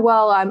congressional campaign? Yeah,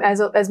 well,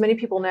 as many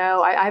people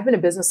know, I've been a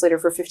business leader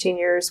for 15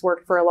 years,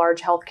 worked for a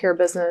large healthcare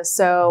business.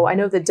 So I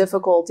know the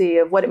difficulty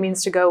of what it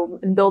means to go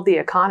and build the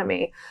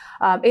economy.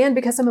 And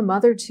because I'm a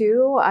mother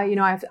too,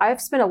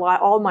 I've spent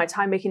all my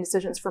time making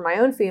decisions for my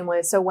own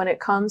family. So when it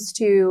comes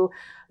to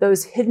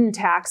those hidden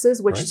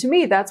taxes, which to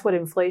me, that's what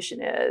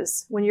inflation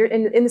is. When you're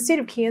in the state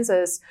of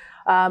Kansas,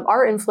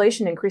 our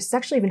inflation increase is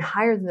actually even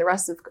higher than the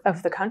rest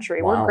of the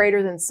country. Wow. We're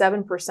greater than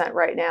 7%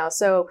 right now.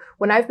 So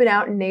when I've been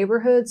out in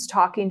neighborhoods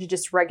talking to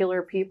just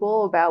regular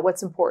people about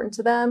what's important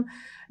to them,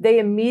 they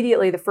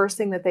immediately, the first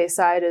thing that they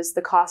cite is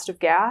the cost of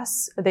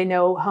gas. They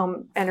know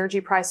home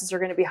energy prices are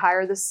going to be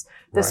higher this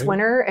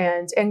winter,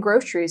 and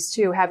groceries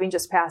too, having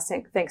just passed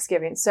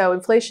Thanksgiving. So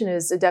inflation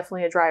is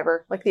definitely a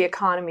driver. Like the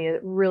economy,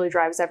 it really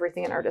drives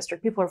everything in our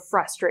district. People are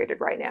frustrated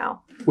right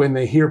now. When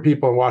they hear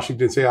people in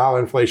Washington say, "Oh,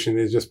 inflation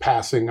is just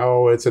passing.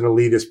 Oh, it's an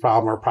elitist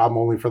problem or a problem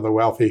only for the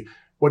wealthy."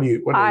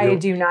 I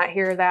do not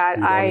hear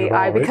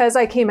that. Because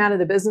I came out of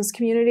the business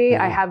community,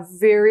 I have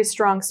very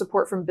strong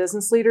support from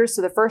business leaders.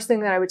 So the first thing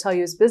that I would tell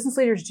you is business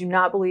leaders do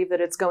not believe that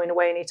it's going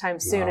away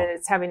anytime soon. And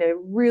it's having a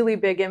really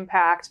big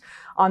impact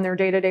on their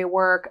day-to-day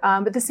work.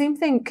 But the same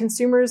thing,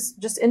 consumers,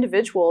 just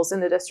individuals in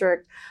the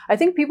district. I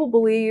think people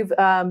believe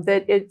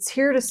that it's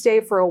here to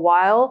stay for a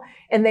while,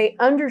 and they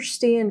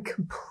understand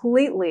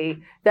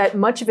completely that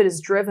much of it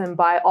is driven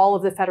by all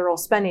of the federal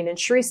spending. And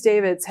Sharice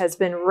Davids has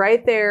been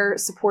right there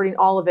supporting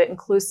all of it,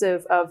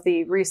 inclusive of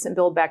the recent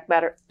Build Back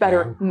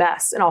Better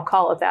mess. And I'll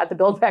call it that, the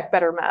Build Back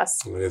Better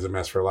mess. It is a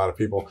mess for a lot of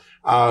people.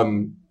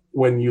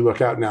 When you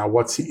look out now,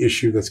 what's the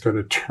issue that's going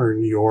to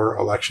turn your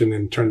election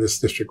and turn this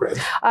district red?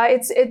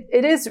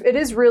 It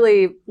is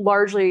really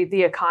largely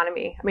the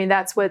economy. I mean,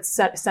 that's what's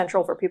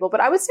central for people. But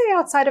I would say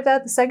outside of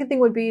that, the second thing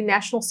would be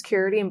national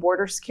security and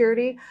border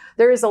security.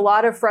 There is a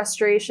lot of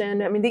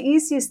frustration. I mean, the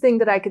easiest thing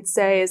that I could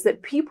say is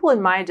that people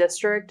in my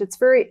district, it's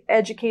very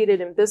educated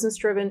and business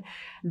driven.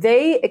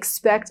 They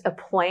expect a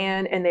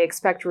plan and they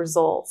expect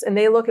results. And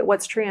they look at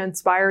what's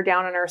transpired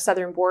down on our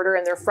southern border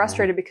and they're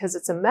frustrated because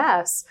it's a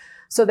mess.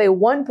 So they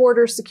want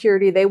border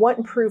security. They want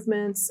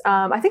improvements.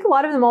 I think a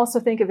lot of them also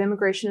think of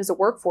immigration as a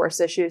workforce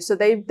issue. So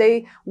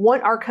they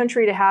want our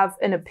country to have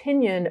an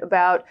opinion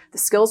about the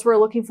skills we're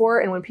looking for.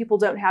 And when people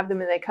don't have them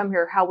and they come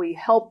here, how we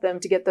help them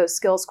to get those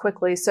skills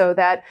quickly so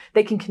that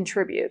they can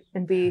contribute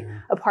and be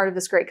a part of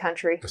this great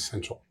country.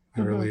 Essential.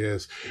 It really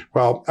is.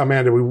 Well,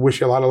 Amanda, we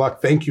wish you a lot of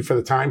luck. Thank you for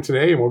the time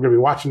today. And we're going to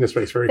be watching this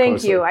race very closely.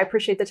 Thank you. I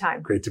appreciate the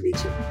time. Great to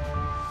meet you.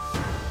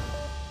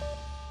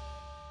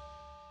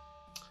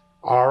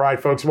 All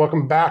right, folks,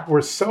 welcome back.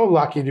 We're so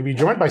lucky to be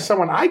joined by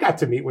someone I got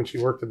to meet when she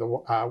worked in the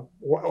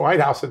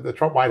White House, at the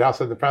Trump White House,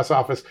 at the press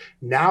office,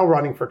 now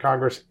running for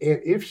Congress. And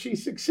if she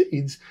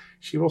succeeds,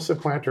 she will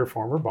supplant her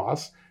former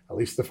boss,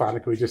 Elise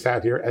Stefanik, who we just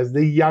had here, as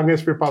the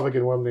youngest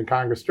Republican woman in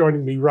Congress.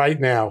 Joining me right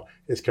now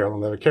is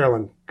Carolyn Levitt.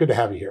 Carolyn, good to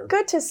have you here.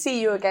 Good to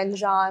see you again,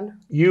 John.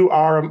 You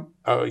are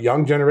a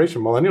young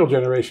generation, millennial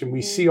generation.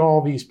 We see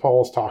all these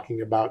polls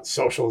talking about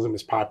socialism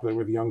is popular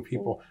with young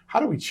people. How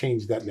do we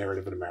change that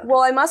narrative in America?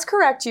 Well, I must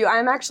correct you.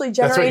 I'm actually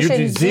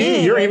Generation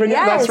Z. You're even,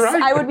 yes, that's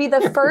right. I would be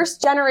the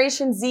first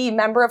Generation Z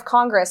member of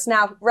Congress.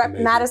 Now, Rep.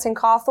 Madison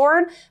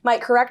Cawthorn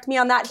might correct me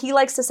on that. He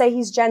likes to say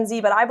he's Gen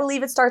Z, but I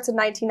believe it starts in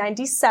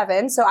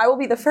 1997. So I will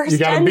be the first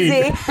Gen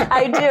Z.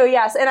 I do,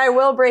 yes. And I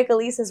will break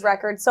Elise's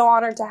record. So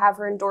honored to have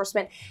her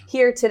endorsement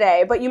here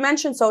today. But you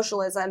mentioned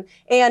socialism,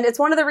 and it's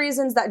one of the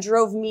reasons that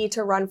drove me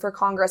to run for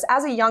Congress.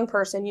 As a young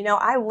person, you know,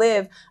 I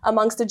live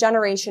amongst a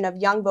generation of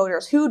young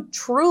voters who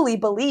truly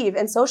believe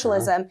in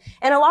socialism.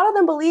 And a lot of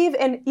them believe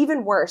in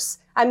even worse.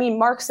 I mean,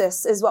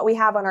 Marxists is what we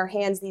have on our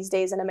hands these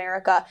days in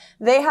America.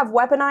 They have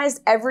weaponized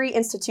every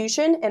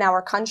institution in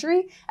our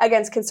country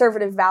against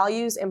conservative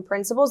values and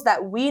principles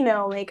that we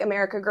know make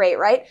America great,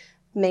 right?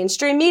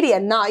 Mainstream media,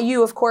 not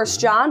you, of course,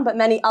 John, but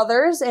many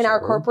others in our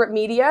corporate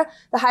media.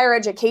 The higher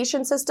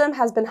education system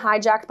has been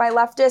hijacked by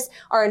leftists.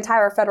 Our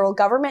entire federal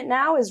government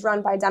now is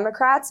run by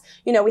Democrats.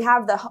 You know, we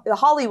have the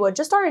Hollywood,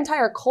 just our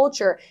entire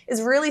culture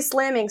is really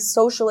slamming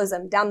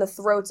socialism down the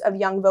throats of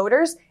young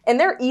voters, and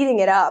they're eating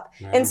it up.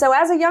 And so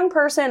as a young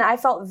person, I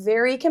felt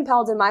very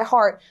compelled in my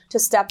heart to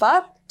step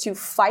up, to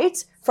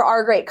fight for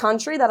our great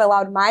country that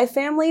allowed my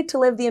family to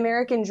live the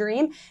American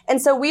dream. And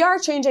so we are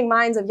changing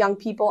minds of young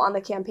people on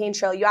the campaign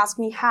trail. You ask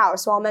me how,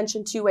 so I'll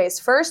mention two ways.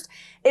 First,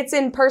 it's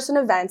in-person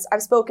events.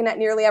 I've spoken at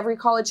nearly every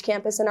college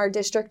campus in our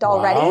district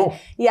already. Wow.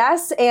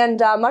 Yes,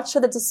 and much to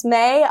the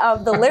dismay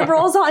of the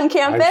liberals on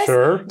campus.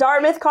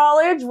 Dartmouth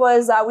College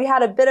was, we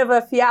had a bit of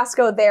a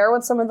fiasco there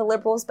with some of the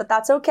liberals, but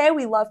that's okay.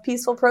 We love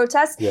peaceful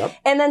protests.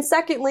 And then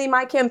secondly,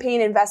 my campaign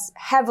invests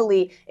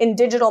heavily in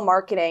digital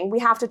marketing. We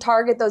have to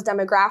target those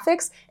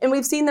demographics, and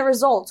we've seen the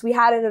results. We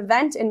had an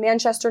event in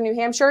Manchester, New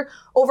Hampshire.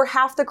 Over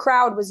half the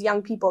crowd was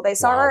young people. They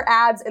saw our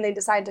ads and they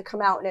decided to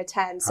come out and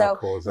attend. So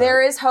cool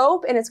there is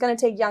hope, and it's going to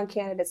take young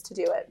candidates to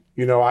do it.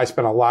 I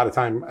spent a lot of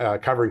time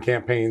covering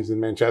campaigns in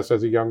Manchester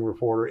as a young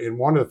reporter. And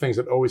one of the things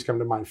that always come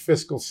to mind,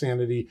 fiscal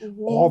sanity,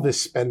 all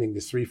this spending,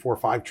 this 3, 4,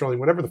 5 trillion,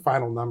 whatever the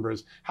final number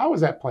is. How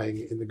is that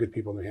playing in the good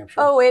people of New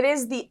Hampshire? Oh, it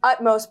is the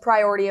utmost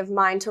priority of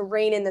mine to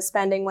rein in the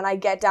spending when I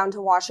get down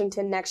to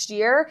Washington next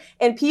year.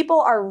 And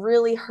people are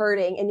really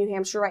hurting in New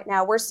Hampshire right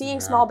now. We're seeing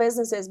small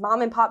businesses,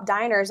 mom and pop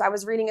diners. I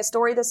was reading a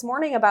story this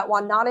morning about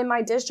one, not in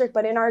my district,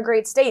 but in our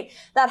great state,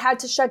 that had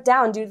to shut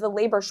down due to the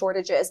labor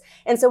shortages.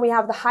 And so we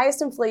have the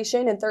highest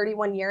inflation in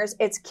 31 years.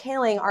 It's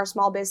killing our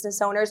small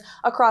business owners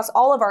across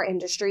all of our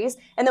industries.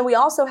 And then we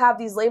also have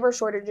these labor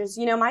shortages.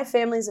 My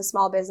family's a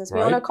small business.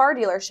 We own a car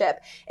dealership,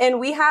 and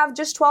we have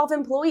just 12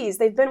 employees.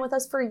 They've been with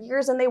us for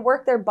years and they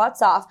work their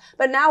butts off.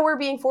 But now we're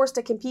being forced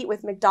to compete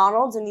with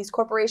McDonald's and these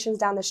corporations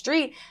down the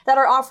street that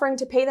are offering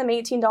to pay them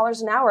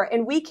 $18 an hour.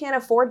 And we can't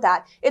afford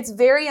that. It's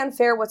very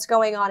unfair what's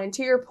going on. And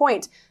to your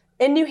point,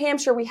 in New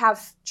Hampshire, we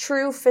have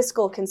true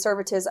fiscal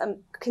conservatives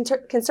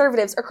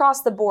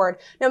across the board,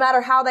 no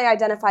matter how they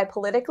identify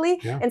politically.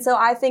 And so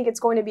I think it's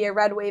going to be a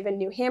red wave in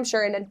New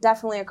Hampshire and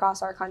definitely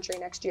across our country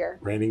next year.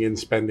 Reining in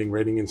spending,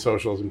 reining in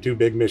socialism, 2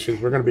 big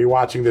missions. We're going to be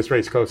watching this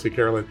race closely,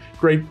 Carolyn.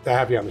 Great to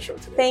have you on the show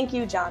today. Thank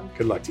you, John.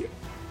 Good luck to you.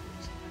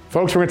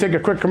 Folks, we're going to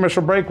take a quick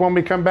commercial break. When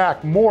we come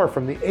back, more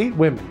from the 8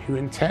 women who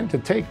intend to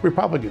take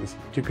Republicans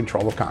to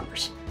control of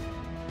Congress.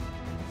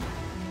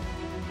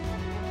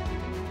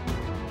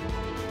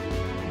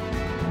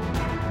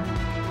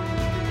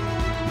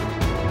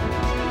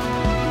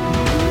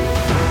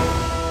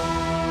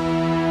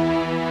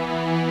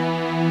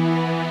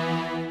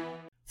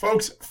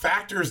 Folks,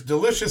 Factor's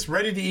delicious,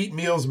 ready-to-eat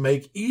meals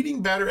make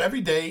eating better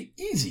every day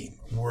easy.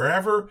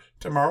 Wherever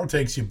tomorrow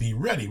takes you, be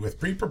ready with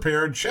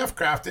pre-prepared,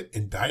 chef-crafted,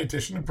 and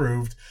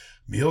dietitian-approved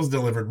meals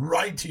delivered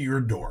right to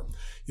your door.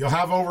 You'll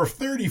have over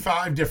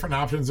 35 different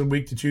options a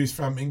week to choose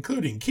from,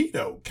 including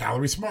keto,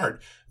 calorie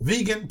smart,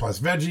 vegan plus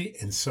veggie,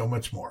 and so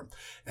much more.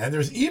 And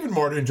there's even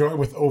more to enjoy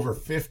with over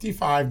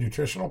 55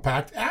 nutritional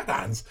packed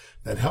add-ons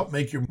that help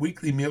make your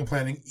weekly meal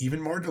planning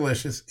even more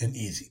delicious and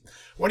easy.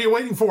 What are you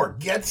waiting for?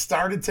 Get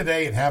started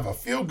today and have a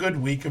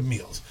feel-good week of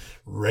meals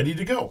ready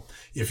to go.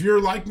 If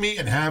you're like me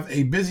and have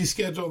a busy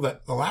schedule,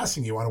 that the last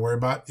thing you want to worry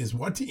about is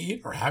what to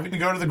eat or having to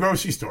go to the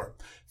grocery store.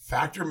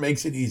 Factor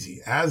makes it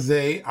easy, as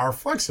they are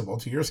flexible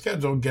to your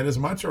schedule. Get as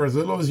much or as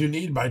little as you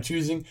need by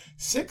choosing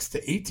 6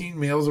 to 18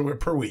 meals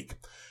per week.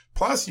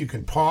 Plus, you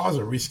can pause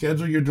or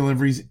reschedule your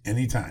deliveries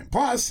anytime.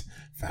 Plus,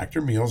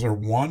 Factor meals are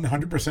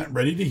 100%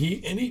 ready to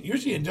heat and eat,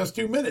 usually in just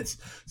 2 minutes.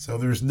 So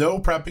there's no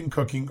prepping,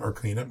 cooking, or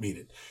cleanup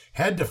needed.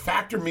 Head to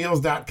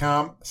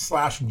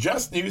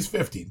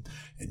factormeals.com/justnews50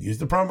 and use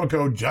the promo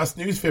code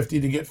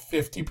justnews50 to get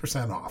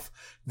 50% off.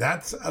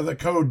 That's the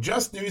code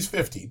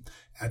justnews50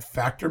 at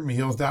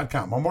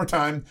factormeals.com. One more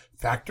time,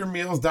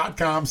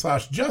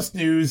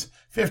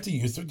 factormeals.com/justnews50.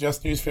 Use the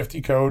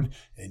justnews50 code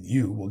and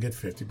you will get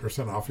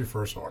 50% off your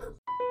first order.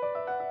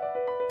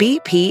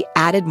 BP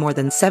added more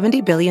than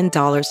 $70 billion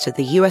to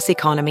the U.S.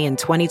 economy in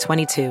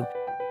 2022.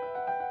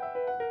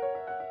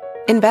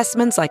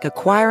 Investments like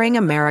acquiring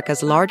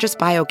America's largest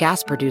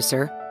biogas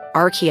producer,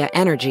 Archaea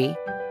Energy,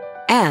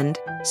 and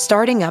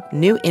starting up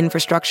new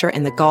infrastructure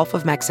in the Gulf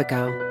of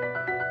Mexico.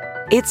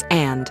 It's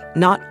and,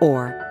 not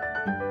or.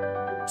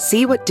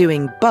 See what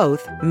doing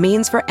both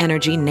means for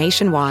energy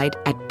nationwide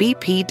at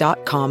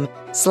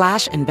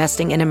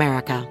bp.com/investing in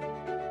America.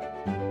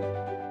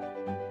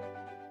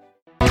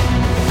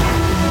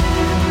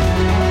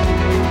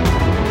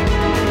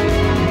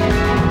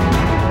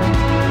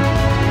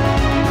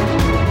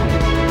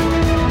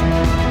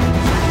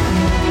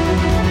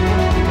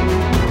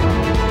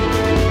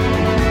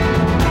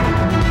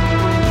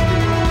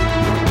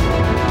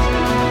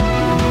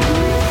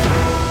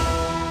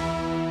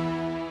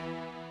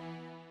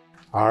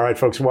 All right,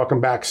 folks, welcome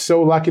back.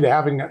 So lucky to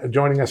having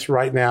joining us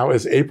right now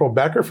is April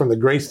Becker from the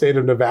great state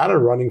of Nevada,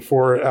 running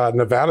for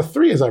Nevada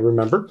 3, as I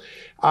remember.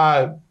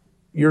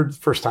 Your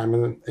first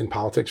time in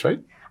politics, right?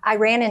 I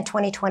ran in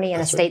 2020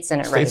 in a state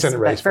Senate race. State Senate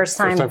race. First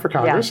time for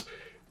Congress. Yeah.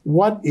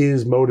 What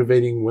is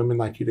motivating women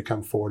like you to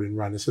come forward and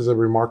run? This is a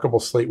remarkable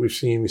slate we've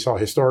seen. We saw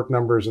historic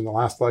numbers in the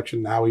last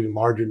election, now even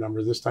larger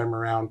numbers this time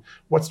around.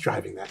 What's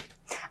driving that?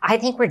 I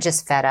think we're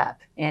just fed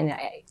up. And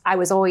I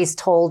was always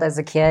told as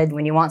a kid,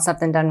 when you want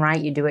something done right,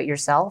 you do it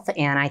yourself.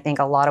 And I think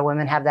a lot of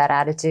women have that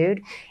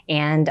attitude.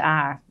 And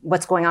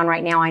what's going on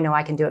right now, I know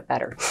I can do it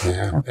better.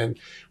 Yeah. And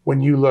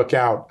when you look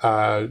out,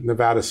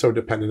 Nevada is so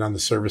dependent on the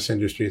service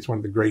industry. It's one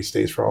of the great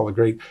states for all the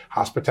great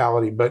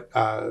hospitality, but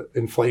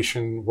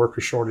inflation,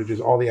 worker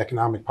shortages, all the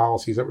economic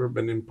policies that have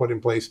been put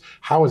in place.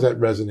 How is that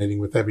resonating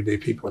with everyday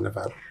people in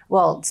Nevada?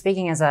 Well,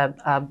 speaking as a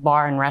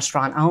bar and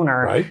restaurant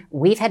owner,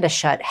 we've had to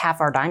shut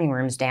half our dining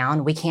rooms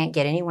down. We can't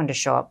get anyone to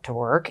show up to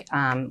work.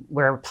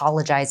 We're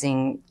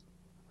apologizing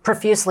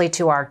profusely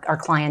to our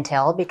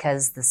clientele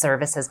because the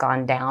service has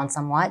gone down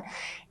somewhat.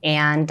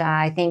 And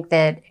I think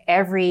that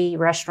every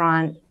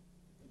restaurant,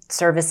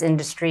 service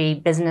industry,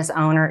 business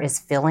owner is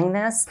feeling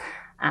this.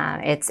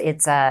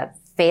 It's a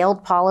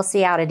failed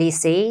policy out of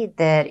DC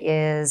that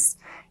is,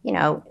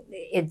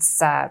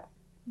 it's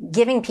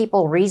giving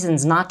people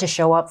reasons not to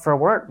show up for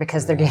work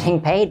because they're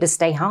getting paid to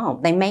stay home.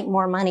 They make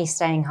more money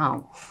staying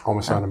home.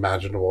 Almost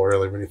unimaginable,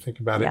 really, when you think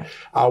about it.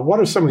 What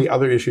are some of the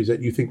other issues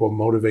that you think will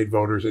motivate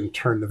voters and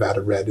turn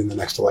Nevada red in the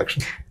next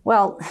election?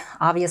 Well,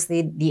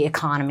 obviously, the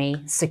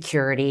economy,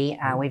 security.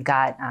 We've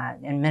got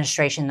an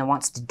administration that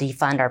wants to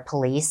defund our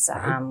police.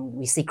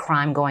 We see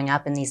crime going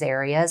up in these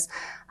areas.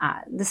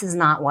 This is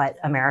not what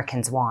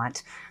Americans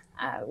want.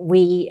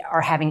 We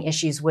are having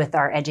issues with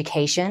our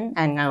education.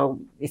 I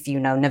know, if you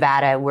know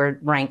Nevada, we're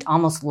ranked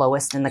almost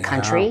lowest in the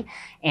country.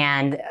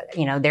 And,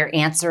 their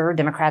answer,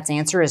 Democrats'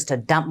 answer, is to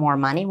dump more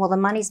money. Well, the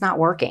money's not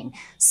working.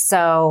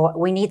 So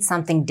we need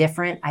something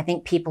different. I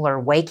think people are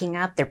waking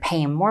up. They're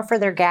paying more for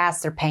their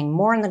gas. They're paying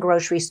more in the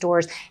grocery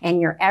stores.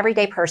 And your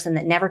everyday person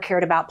that never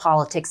cared about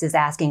politics is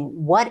asking,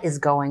 what is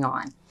going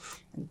on?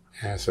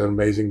 Yeah, it's an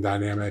amazing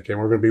dynamic, and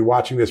we're going to be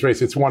watching this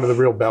race. It's one of the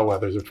real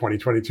bellwethers of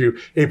 2022.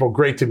 April,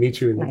 great to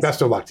meet you, and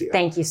best of luck to you.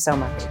 Thank you so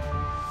much.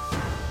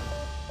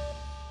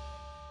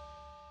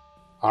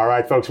 All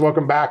right, folks,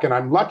 welcome back, and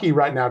I'm lucky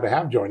right now to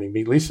have joining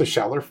me Lisa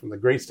Scheller from the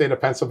great state of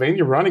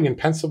Pennsylvania, running in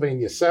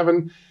Pennsylvania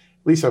 7.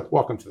 Lisa,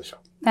 welcome to the show.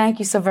 Thank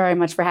you so very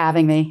much for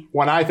having me.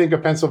 When I think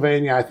of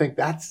Pennsylvania, I think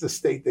that's the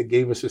state that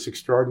gave us this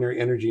extraordinary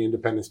energy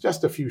independence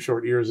just a few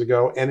short years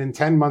ago, and in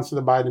 10 months of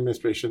the Biden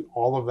administration,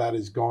 all of that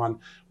is gone.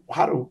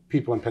 How do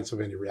people in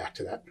Pennsylvania react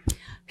to that?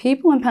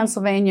 People in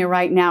Pennsylvania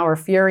right now are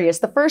furious.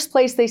 The first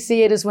place they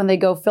see it is when they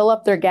go fill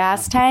up their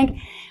gas tank.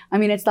 I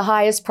mean, it's the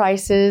highest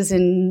prices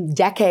in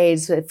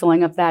decades at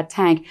filling up that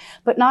tank.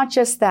 But not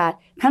just that.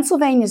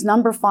 Pennsylvania is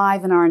number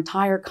 5 in our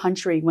entire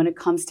country when it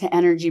comes to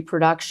energy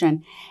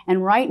production.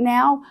 And right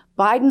now,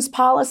 Biden's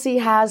policy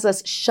has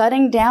us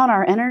shutting down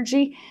our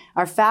energy,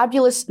 our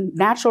fabulous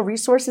natural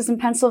resources in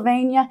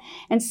Pennsylvania,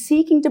 and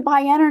seeking to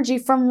buy energy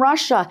from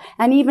Russia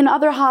and even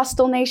other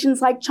hostile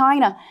nations like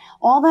China.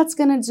 All that's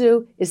going to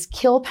do is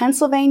kill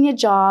Pennsylvania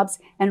jobs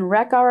and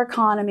wreck our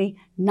economy,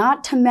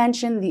 not to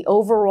mention the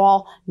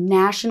overall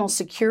national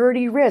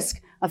security risk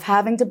of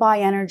having to buy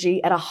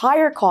energy at a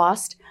higher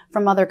cost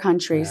from other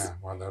countries. Yeah,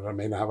 well, that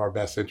may not have our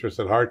best interest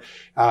at heart.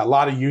 A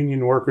lot of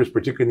union workers,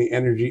 particularly in the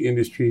energy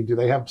industry, do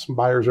they have some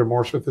buyer's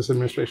remorse with this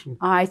administration?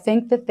 I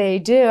think that they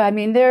do. I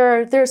mean,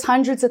 there's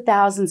hundreds of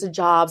thousands of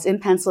jobs in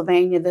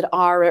Pennsylvania that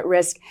are at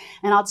risk.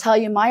 And I'll tell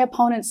you, my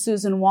opponent,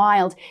 Susan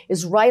Wild,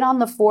 is right on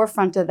the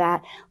forefront of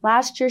that.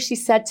 Last year, she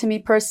said to me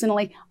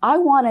personally, I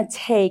want to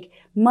take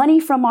money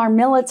from our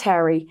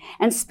military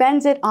and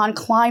spend it on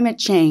climate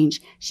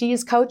change. She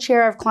is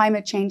co-chair of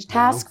Climate Change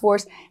Task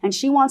Force, and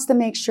she wants to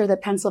make sure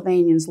that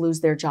Pennsylvanians lose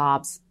their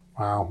jobs.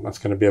 Wow, that's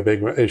going to be a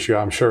big issue,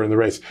 I'm sure, in the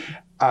race.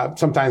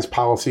 Sometimes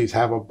policies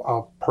have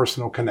a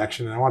personal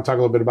connection, and I want to talk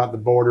a little bit about the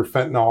border,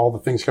 fentanyl, all the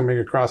things coming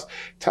across.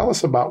 Tell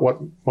us about what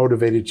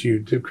motivated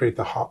you to create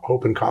the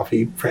Hope and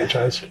Coffee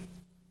franchise.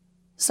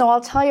 So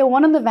I'll tell you,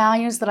 one of the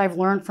values that I've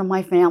learned from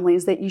my family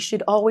is that you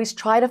should always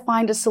try to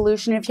find a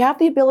solution. If you have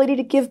the ability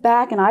to give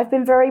back, and I've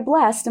been very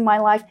blessed in my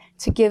life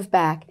to give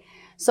back.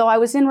 So I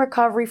was in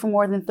recovery for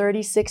more than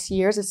 36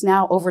 years. It's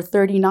now over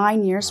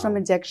 39 years from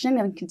addiction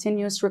and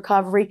continuous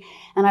recovery.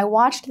 And I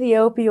watched the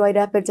opioid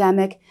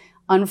epidemic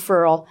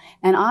unfurl.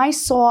 And I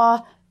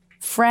saw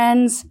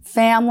friends,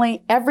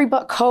 family,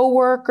 everybody,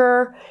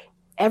 coworker,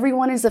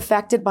 everyone is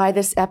affected by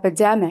this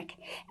epidemic.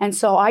 And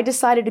so I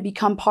decided to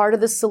become part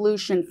of the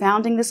solution,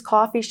 founding this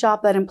coffee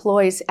shop that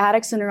employs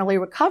addicts in early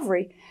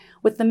recovery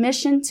with the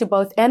mission to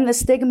both end the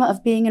stigma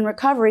of being in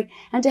recovery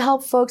and to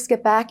help folks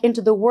get back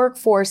into the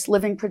workforce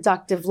living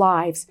productive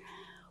lives.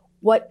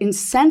 What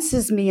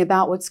incenses me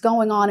about what's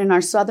going on in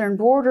our southern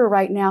border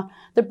right now,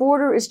 the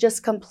border is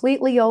just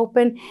completely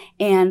open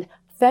and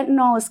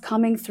fentanyl is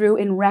coming through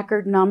in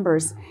record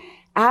numbers.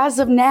 As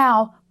of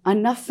now,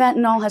 enough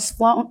fentanyl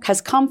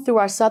has come through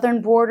our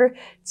southern border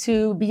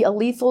to be a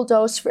lethal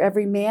dose for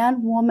every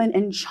man, woman,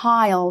 and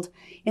child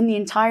in the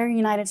entire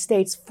United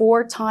States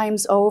 4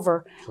 times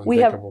over.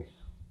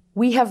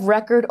 We have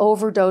record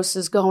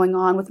overdoses going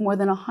on with more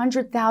than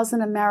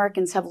 100,000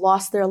 Americans have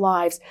lost their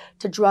lives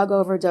to drug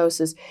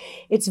overdoses.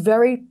 It's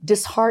very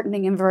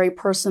disheartening and very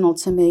personal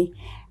to me.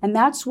 And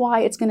that's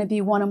why it's going to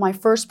be one of my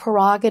first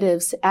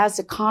prerogatives as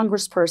a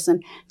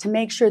congressperson to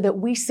make sure that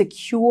we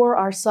secure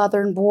our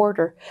southern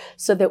border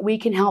so that we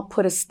can help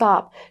put a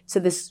stop to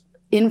this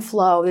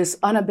inflow, this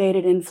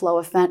unabated inflow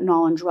of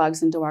fentanyl and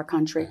drugs into our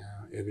country.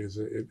 It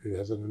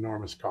has an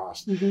enormous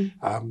cost.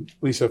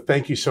 Lisa,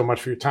 thank you so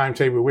much for your time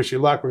today. We wish you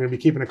luck. We're going to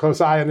be keeping a close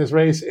eye on this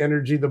race,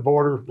 energy, the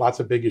border, lots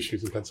of big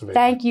issues in Pennsylvania.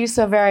 Thank you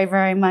so very,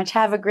 very much.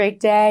 Have a great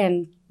day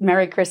and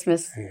Merry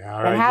Christmas. Yeah,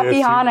 all right, and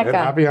Happy Hanukkah. And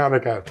Happy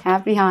Hanukkah.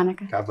 Happy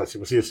Hanukkah. God bless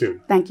you. We'll see you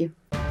soon. Thank you.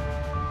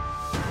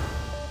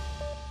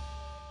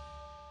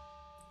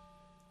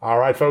 All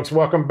right, folks,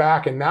 welcome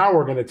back. And now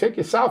we're going to take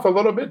you south a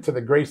little bit to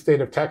the great state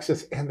of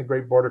Texas and the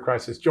great border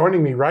crisis.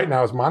 Joining me right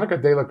now is Monica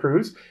De La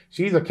Cruz.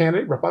 She's a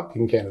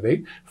Republican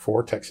candidate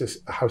for Texas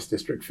House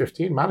District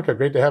 15. Monica,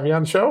 great to have you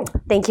on the show.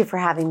 Thank you for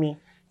having me.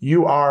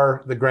 You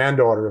are the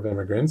granddaughter of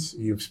immigrants.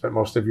 You've spent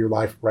most of your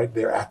life right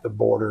there at the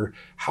border.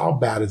 How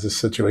bad is this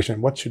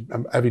situation? What should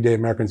everyday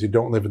Americans who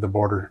don't live at the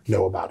border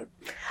know about it?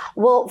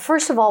 Well,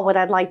 first of all, what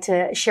I'd like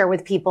to share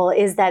with people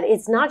is that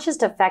it's not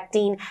just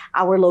affecting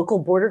our local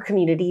border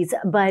communities,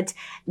 but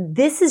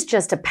this is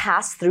just a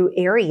pass-through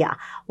area.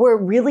 Where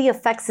it really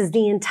affects is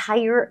the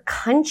entire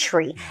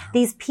country.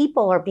 These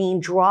people are being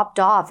dropped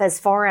off as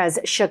far as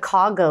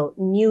Chicago,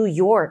 New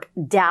York,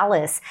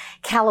 Dallas,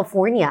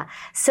 California.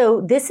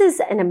 So this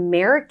is an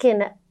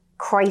American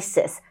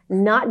crisis,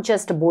 not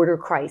just a border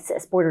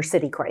crisis, border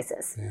city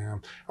crisis. Yeah.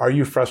 Are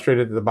you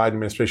frustrated that the Biden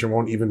administration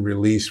won't even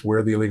release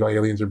where the illegal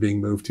aliens are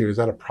being moved to? Is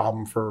that a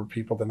problem for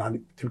people to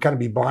kind of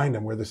be blind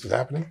on where this is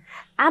happening?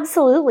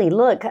 Absolutely.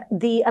 Look,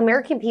 the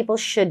American people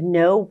should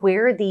know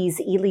where these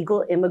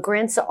illegal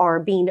immigrants are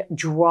being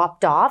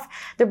dropped off.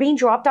 They're being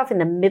dropped off in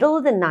the middle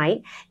of the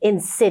night in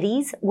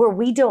cities where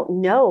we don't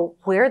know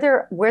where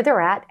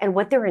they're at and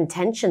what their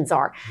intentions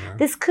are. Yeah.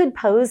 This could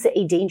pose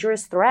a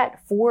dangerous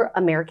threat for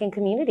American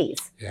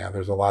communities. Yeah,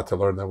 there's a lot to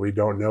learn that we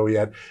don't know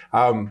yet.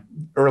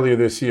 Earlier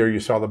this year, you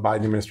saw the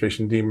Biden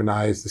administration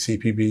demonize the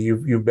CBP.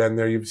 You've been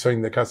there. You've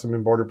seen the Customs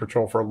and Border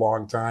Patrol for a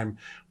long time.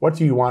 What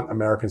do you want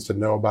Americans to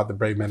know about the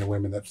brave men and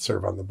women that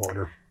serve on the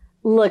border?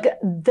 Look,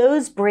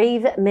 those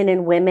brave men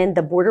and women,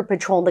 the Border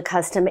Patrol and the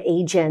custom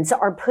agents,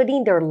 are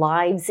putting their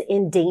lives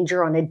in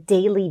danger on a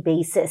daily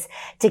basis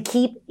to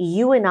keep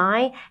you and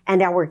I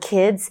and our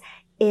kids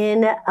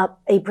in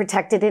a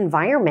protected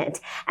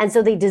environment. And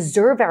so they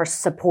deserve our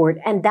support.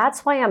 And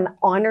that's why I'm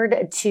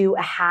honored to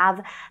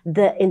have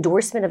the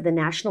endorsement of the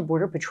National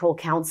Border Patrol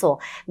Council,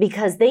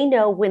 because they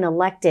know when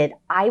elected,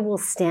 I will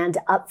stand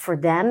up for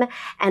them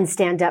and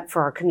stand up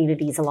for our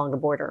communities along the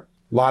border.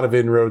 A lot of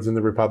inroads in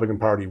the Republican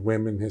Party.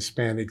 Women,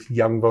 Hispanics,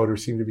 young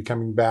voters seem to be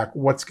coming back.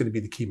 What's going to be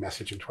the key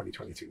message in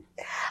 2022?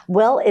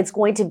 Well, it's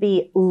going to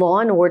be law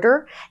and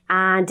order,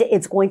 and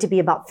it's going to be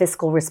about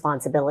fiscal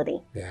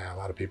responsibility. Yeah, a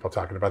lot of people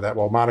talking about that.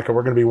 Well, Monica,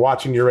 we're going to be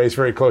watching your race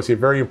very closely. A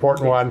very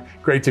important one.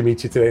 Great to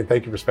meet you today, and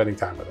thank you for spending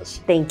time with us.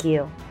 Thank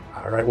you.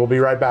 All right, we'll be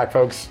right back,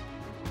 folks.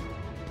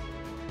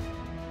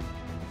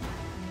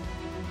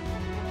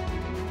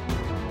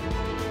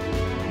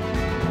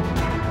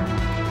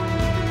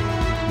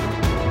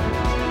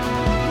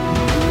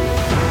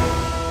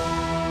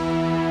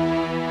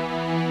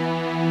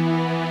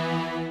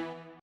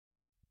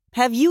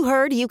 Have you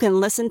heard you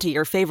can listen to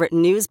your favorite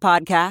news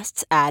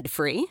podcasts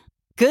ad-free?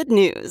 Good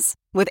news.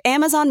 With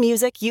Amazon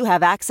Music, you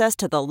have access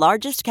to the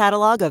largest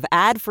catalog of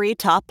ad-free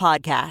top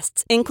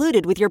podcasts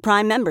included with your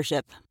Prime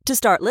membership. To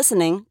start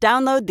listening,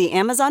 download the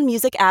Amazon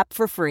Music app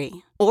for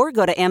free or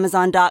go to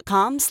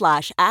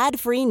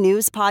amazon.com/ad-free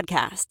news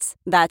podcasts.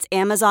 That's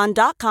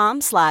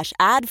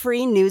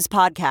amazon.com/ad-free news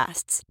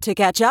podcasts to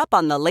catch up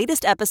on the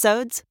latest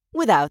episodes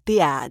without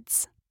the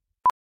ads.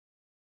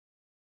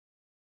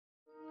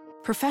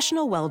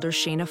 Professional welder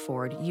Shayna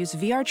Ford used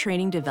VR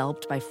training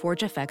developed by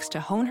ForgeFX to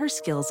hone her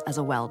skills as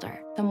a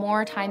welder. The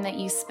more time that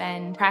you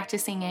spend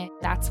practicing it,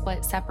 that's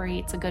what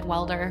separates a good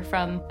welder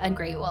from a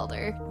great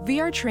welder.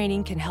 VR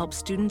training can help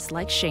students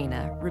like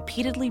Shayna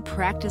repeatedly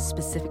practice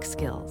specific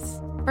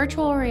skills.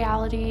 Virtual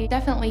reality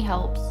definitely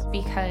helps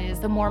because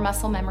the more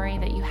muscle memory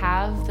that you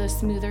have, the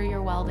smoother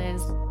your weld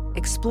is.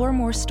 Explore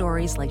more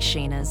stories like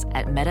Shayna's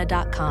at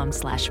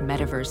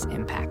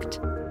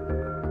meta.com/metaverseimpact.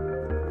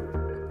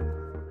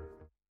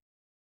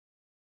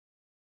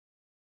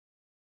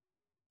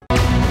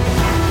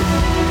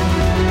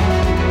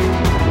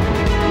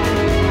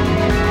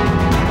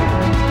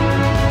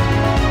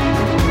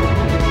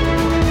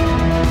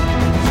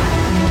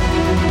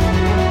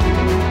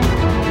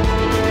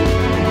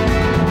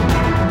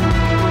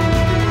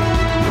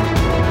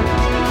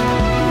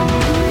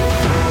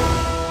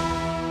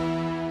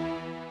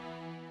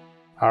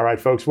 All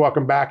right, folks,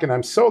 welcome back. And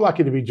I'm so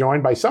lucky to be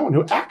joined by someone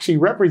who actually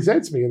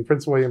represents me in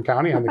Prince William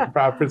County. I'm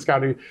the Prince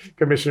County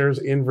Commissioners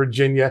in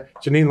Virginia.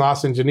 Janine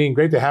Lawson. Janine,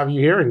 great to have you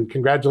here. And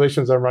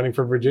congratulations on running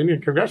for Virginia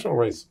congressional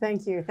race.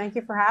 Thank you. Thank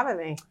you for having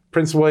me.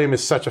 Prince William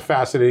is such a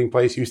fascinating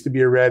place. Used to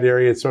be a red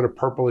area. It's sort of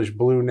purplish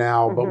blue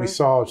now. But we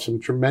saw some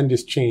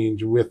tremendous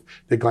change with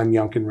the Glenn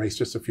Youngkin race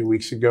just a few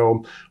weeks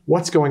ago.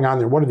 What's going on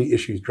there? What are the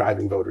issues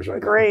driving voters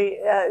right now? Great.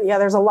 Yeah,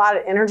 there's a lot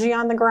of energy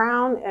on the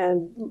ground,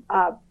 and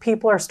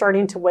people are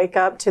starting to wake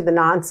up to the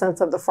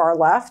nonsense of the far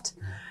left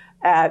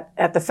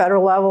at the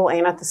federal level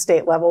and at the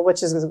state level,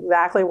 which is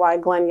exactly why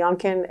Glenn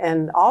Youngkin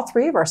and all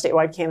three of our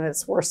statewide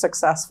candidates were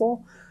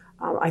successful.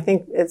 I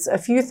think it's a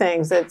few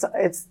things.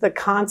 It's the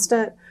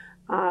constant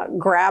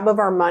grab of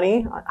our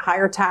money,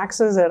 higher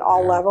taxes at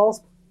all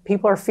levels.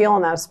 People are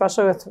feeling that,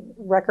 especially with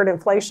record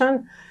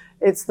inflation.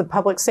 It's the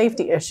public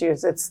safety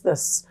issues. It's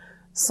this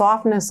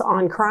softness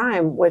on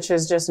crime, which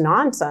is just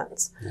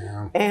nonsense.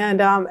 Yeah.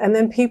 And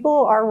then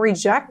people are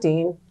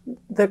rejecting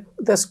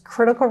this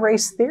critical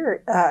race theory,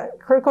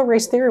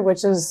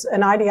 which is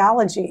an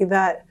ideology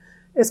that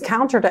is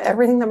counter to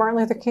everything that Martin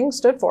Luther King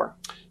stood for.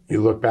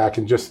 You look back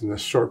and just in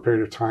this short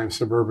period of time,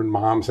 suburban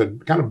moms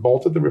had kind of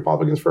bolted the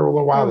Republicans for a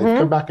little while. They've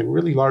come back in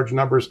really large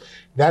numbers.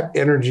 That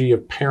energy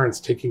of parents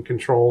taking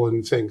control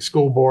and saying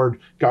school board,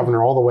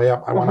 governor, all the way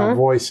up, I want a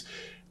voice,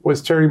 was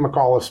Terry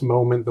McAuliffe's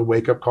moment, the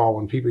wake-up call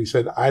when people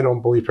said, I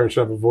don't believe parents should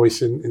have a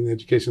voice in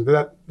education.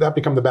 Did that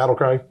become the battle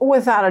cry?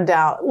 Without a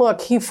doubt. Look,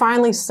 he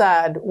finally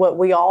said what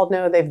we all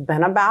know they've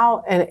been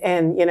about,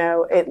 and you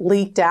know, it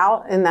leaked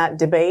out in that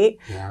debate.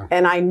 Yeah.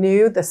 And I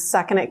knew the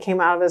second it came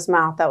out of his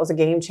mouth, that was a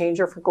game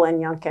changer for Glenn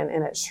Youngkin,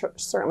 and it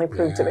certainly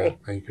proved to be.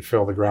 And you could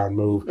feel the ground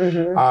move.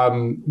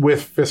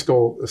 With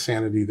fiscal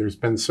sanity, there's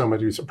been so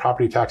much.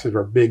 Property taxes are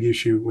a big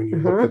issue when you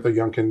look at the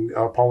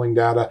Youngkin polling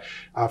data.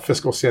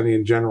 Fiscal sanity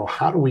in general,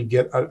 how do we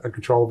get a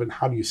control of it, and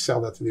how do you sell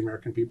that to the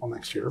American people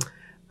next year?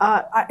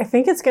 I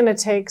think it's going to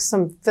take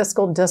some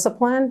fiscal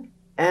discipline,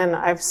 and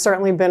I've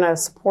certainly been a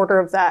supporter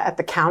of that at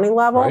the county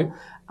level.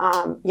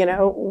 Right. You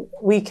know,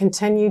 we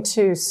continue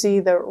to see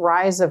the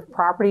rise of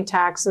property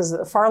taxes.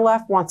 The far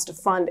left wants to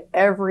fund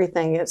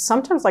everything. It's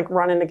sometimes like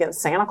running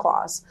against Santa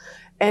Claus.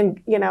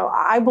 And, you know,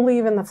 I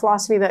believe in the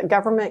philosophy that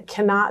government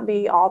cannot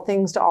be all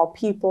things to all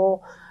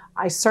people.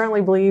 I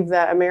certainly believe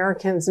that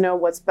Americans know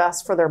what's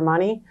best for their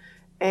money.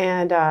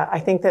 And I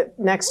think that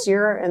next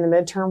year in the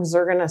midterms,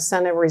 they're going to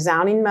send a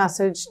resounding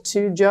message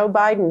to Joe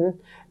Biden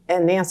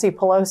and Nancy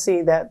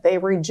Pelosi that they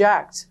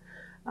reject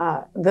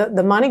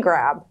the money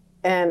grab.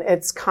 And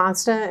it's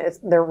constant,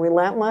 they're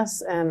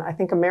relentless, and I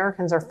think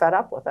Americans are fed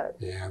up with it.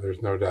 Yeah,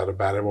 there's no doubt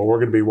about it. Well, we're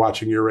going to be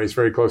watching your race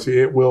very closely.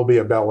 It will be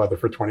a bellwether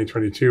for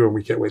 2022, and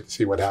we can't wait to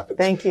see what happens.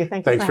 Thank you.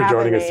 Thanks for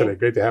joining us today.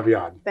 Great to have you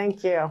on.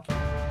 Thank you.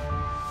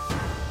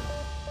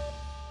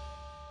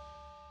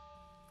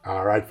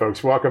 All right,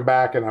 folks, welcome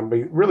back. And I'm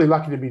really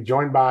lucky to be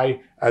joined by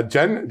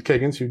Jen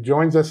Kiggins, who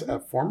joins us, a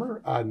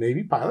former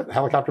Navy pilot,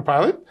 helicopter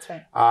pilot, That's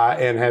right.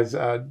 and has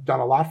done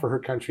a lot for her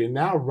country, and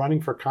now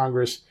running for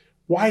Congress.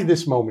 Why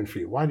this moment for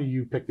you? Why do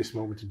you pick this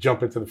moment to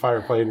jump into the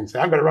fireplace and say,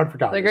 I'm going to run for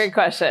Congress? That's a great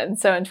question.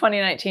 So in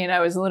 2019,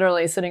 I was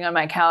literally sitting on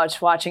my couch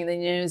watching the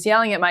news,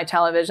 yelling at my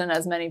television,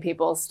 as many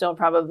people still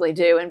probably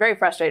do, and very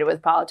frustrated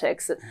with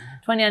politics.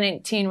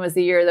 2019 was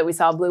the year that we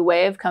saw a blue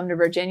wave come to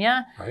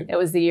Virginia. Right. It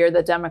was the year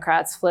that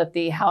Democrats flipped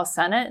the House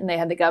Senate, and they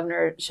had the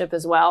governorship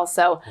as well.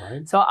 So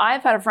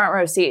I've had a front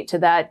row seat to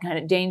that kind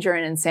of danger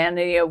and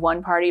insanity of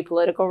one-party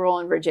political rule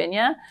in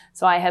Virginia.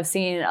 So I have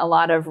seen a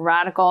lot of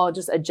radical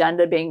just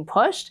agenda being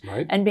pushed.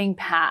 Right. And being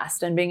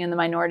passed, and being in the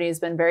minority has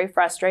been very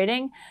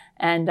frustrating.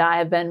 And I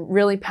have been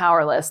really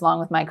powerless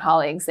along with my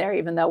colleagues there,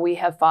 even though we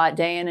have fought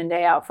day in and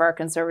day out for our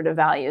conservative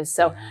values.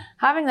 So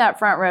having that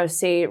front row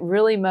seat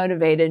really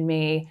motivated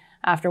me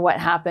after what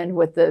happened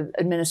with the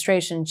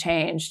administration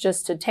change,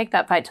 just to take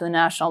that fight to the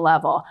national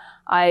level.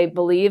 I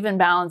believe in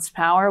balanced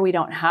power. We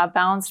don't have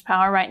balanced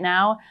power right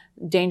now.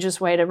 Dangerous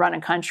way to run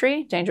a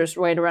country, dangerous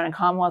way to run a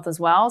Commonwealth as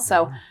well.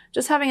 So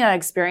just having that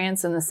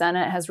experience in the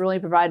Senate has really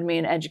provided me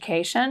an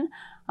education.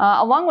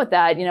 Along with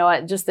that, you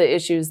know, just the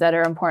issues that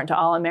are important to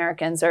all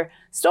Americans are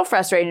still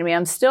frustrating me.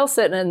 I'm still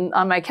sitting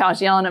on my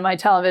couch yelling at my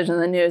television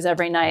and the news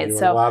every night.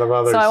 So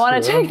I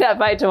want to take that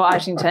fight to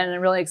Washington, and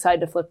I'm really excited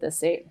to flip this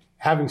seat.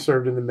 Having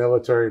served in the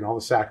military and all the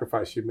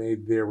sacrifice you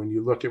made there, when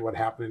you look at what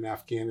happened in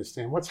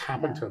Afghanistan, what's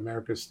happened to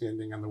America's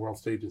standing on the world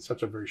stage in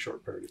such a very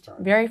short period of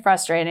time? Very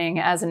frustrating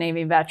as a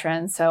Navy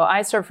veteran. So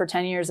I served for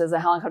 10 years as a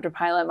helicopter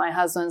pilot. My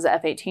husband's an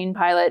F-18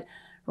 pilot.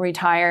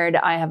 Retired.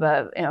 I have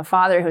a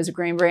father who's a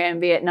Green Beret in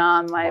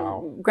Vietnam, my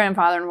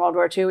grandfather in World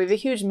War II. We have a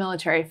huge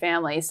military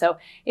family. So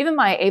even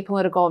my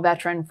apolitical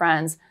veteran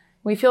friends,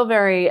 we feel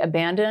very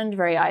abandoned,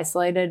 very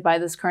isolated by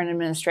this current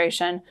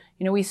administration.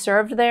 You know, we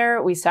served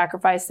there, we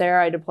sacrificed there.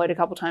 I deployed a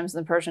couple times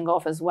in the Persian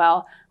Gulf as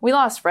well. We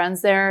lost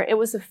friends there. It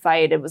was a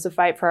fight. It was a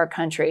fight for our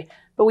country.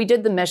 But we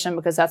did the mission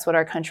because that's what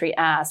our country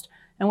asked.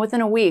 And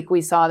within a week,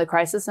 we saw the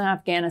crisis in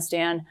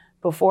Afghanistan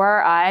before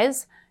our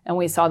eyes. And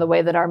we saw the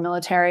way that our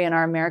military and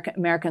our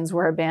Americans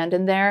were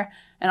abandoned there.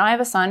 And I have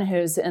a son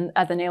who's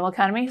at the Naval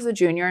Academy. He's a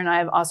junior. And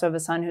I also have a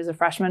son who's a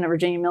freshman at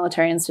Virginia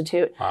Military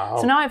Institute. Wow.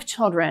 So now I have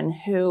children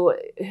who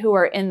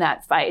are in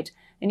that fight.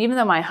 And even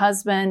though my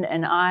husband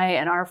and I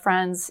and our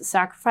friends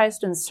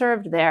sacrificed and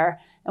served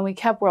there, and we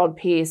kept world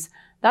peace,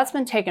 that's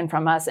been taken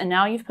from us. And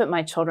now you've put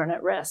my children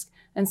at risk.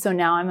 And so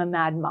now I'm a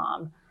mad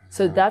mom.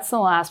 So that's the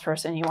last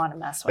person you want to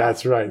mess with.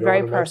 That's right.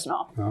 Very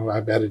personal. Oh, I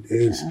bet it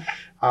is.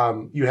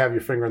 Yeah. You have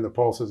your finger on the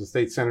pulse as a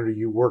state senator.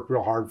 You worked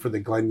real hard for the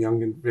Glenn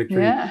Youngkin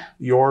victory. Yeah.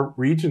 Your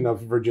region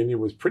of Virginia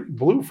was pretty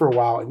blue for a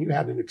while, and you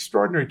had an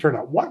extraordinary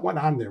turnout. What went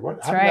on there? How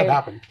did that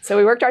happen? So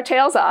we worked our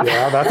tails off.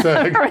 Yeah, that's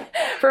it.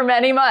 for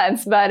many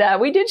months. But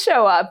we did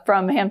show up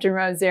from Hampton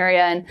Roads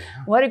area, and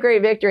what a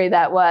great victory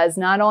that was.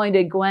 Not only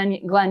did Glenn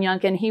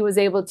Youngkin, he was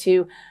able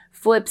to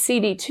flip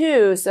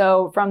CD2.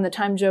 So from the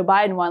time Joe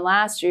Biden won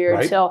last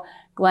year till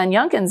Glenn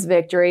Youngkin's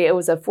victory, it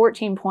was a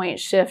 14-point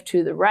shift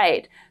to the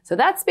right. So So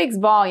that speaks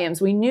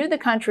volumes. We knew the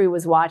country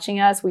was watching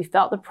us. We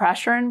felt the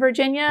pressure in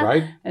Virginia.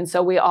 Right. And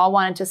so we all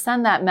wanted to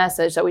send that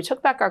message that we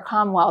took back our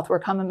Commonwealth. We're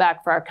coming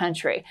back for our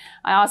country.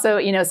 I also,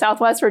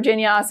 Southwest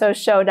Virginia also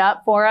showed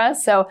up for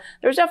us. So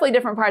there's definitely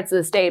different parts of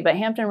the state, but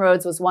Hampton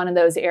Roads was one of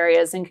those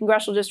areas. In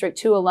Congressional District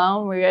 2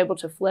 alone, we were able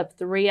to flip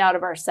 3 out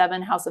of our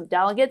 7 House of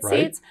Delegates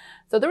seats.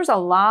 So there was a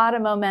lot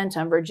of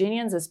momentum.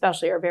 Virginians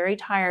especially are very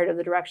tired of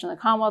the direction of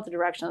the Commonwealth, the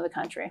direction of the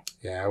country.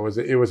 Yeah, it was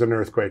an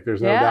earthquake.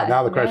 There's no doubt.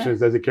 Now the question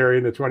is, does it carry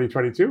into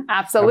 2022?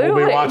 Absolutely. And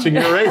we'll be watching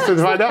your race to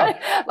find out.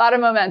 A lot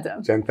of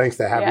momentum. Jen, thanks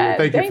to have you. And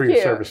thank you for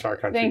your service to our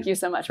country. Thank you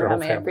so much for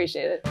having me. I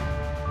appreciate it.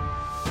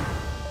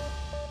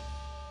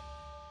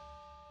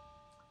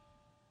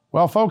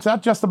 Well, folks,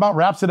 that just about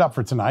wraps it up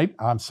for tonight.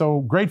 I'm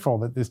so grateful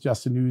that this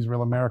Just the News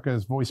Real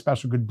America's Voice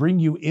special could bring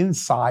you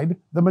inside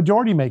the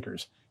majority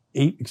makers.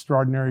 8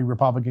 extraordinary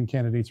Republican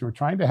candidates who are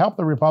trying to help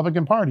the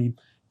Republican Party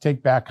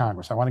take back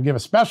Congress. I want to give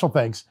a special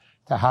thanks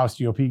to House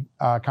GOP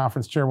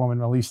Conference Chairwoman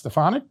Elise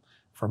Stefanik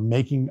for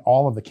making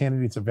all of the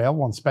candidates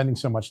available and spending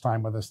so much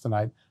time with us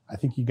tonight. I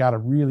think you got a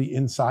really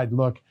inside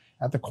look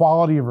at the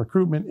quality of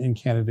recruitment in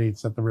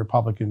candidates that the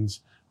Republicans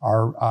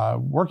are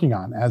working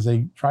on as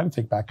they try to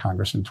take back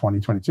Congress in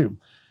 2022.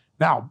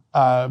 Now,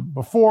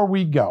 before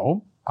we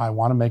go, I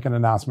want to make an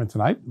announcement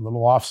tonight, a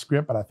little off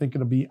script, but I think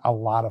it'll be a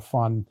lot of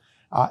fun.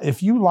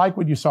 If you like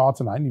what you saw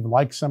tonight and you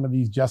like some of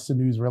these Just the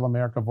News Real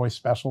America Voice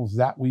specials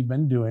that we've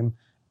been doing,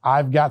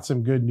 I've got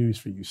some good news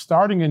for you.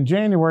 Starting in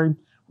January,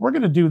 we're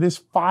going to do this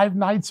 5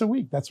 nights a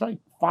week. That's right,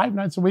 5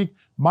 nights a week,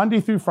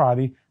 Monday through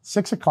Friday,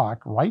 6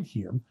 o'clock right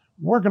here.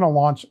 We're going to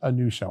launch a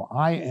new show.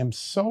 I am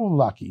so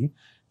lucky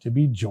to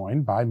be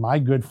joined by my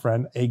good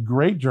friend, a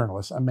great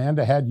journalist,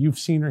 Amanda Head. You've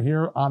seen her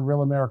here on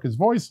Real America's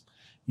Voice.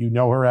 You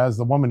know her as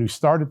the woman who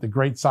started the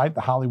great site,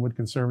 The Hollywood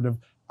Conservative,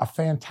 a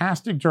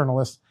fantastic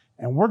journalist.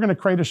 And we're going to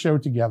create a show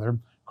together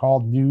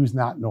called News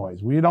Not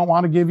Noise. We don't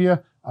want to give you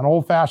an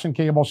old-fashioned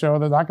cable show.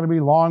 There's not going to be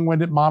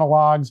long-winded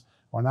monologues.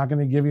 We're not going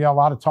to give you a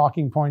lot of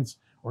talking points.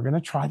 We're going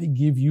to try to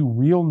give you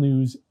real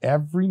news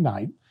every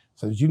night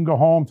so that you can go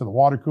home to the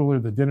water cooler,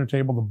 the dinner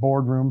table, the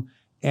boardroom,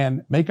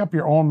 and make up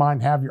your own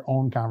mind, have your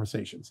own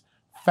conversations.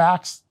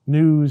 Facts,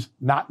 news,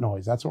 not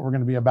noise. That's what we're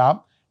going to be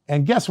about.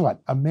 And guess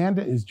what?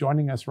 Amanda is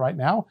joining us right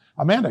now.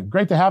 Amanda,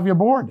 great to have you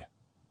aboard.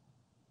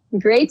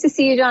 Great to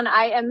see you, John.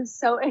 I am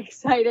so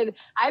excited.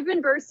 I've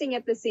been bursting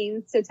at the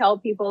seams to tell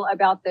people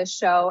about this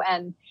show,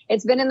 and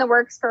it's been in the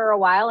works for a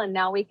while, and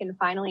now we can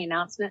finally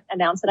announce it.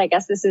 I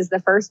guess this is the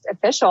first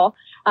official.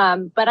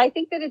 But I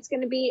think that it's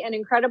going to be an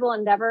incredible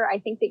endeavor. I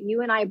think that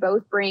you and I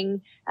both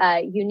bring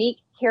unique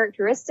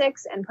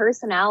characteristics and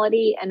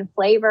personality and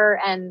flavor,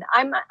 and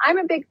I'm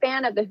a big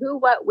fan of the who,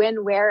 what,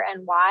 when, where,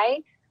 and why.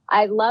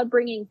 I love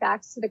bringing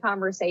facts to the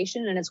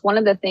conversation, and it's one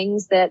of the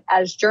things that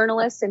as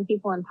journalists and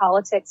people in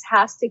politics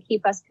has to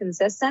keep us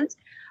consistent.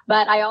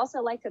 But I also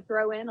like to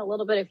throw in a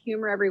little bit of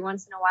humor every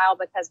once in a while,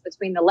 because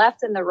between the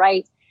left and the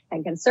right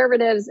and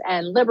conservatives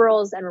and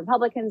liberals and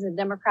Republicans and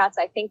Democrats,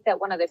 I think that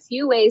one of the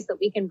few ways that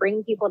we can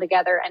bring people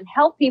together and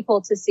help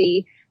people to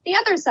see the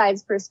other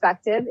side's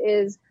perspective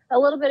is a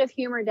little bit of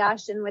humor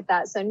dashed in with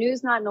that. So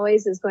News Not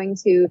Noise is going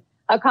to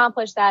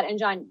accomplish that. And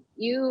John,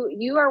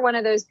 you are one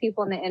of those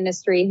people in the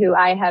industry who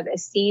I have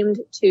esteemed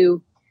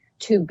to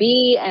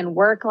be and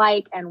work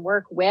like and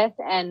work with.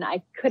 And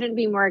I couldn't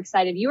be more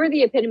excited. You are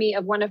the epitome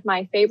of one of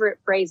my favorite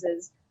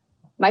phrases.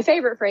 My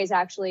favorite phrase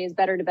actually is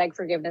better to beg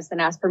forgiveness than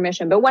ask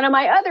permission. But one of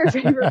my other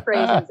favorite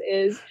phrases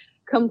is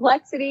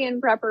complexity in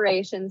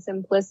preparation,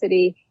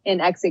 simplicity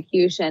in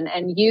execution.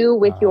 And you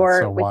with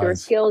your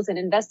skills in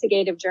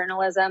investigative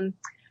journalism,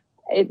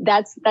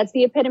 that's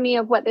the epitome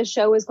of what this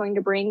show is going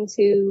to bring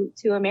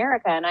to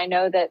America. And I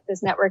know that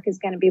this network is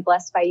going to be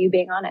blessed by you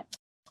being on it.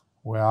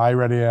 Well, I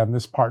already am.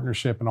 This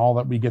partnership and all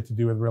that we get to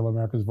do with Real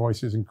America's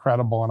Voice is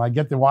incredible. And I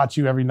get to watch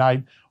you every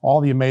night,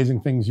 all the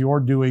amazing things you're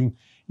doing.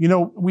 You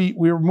know,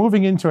 we're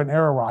moving into an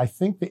era where I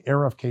think the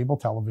era of cable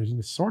television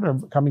is sort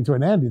of coming to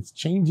an end. It's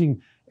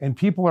changing, and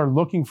people are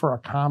looking for a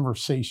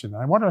conversation.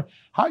 And I wonder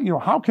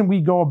how can we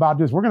go about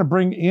this? We're going to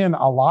bring in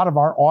a lot of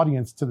our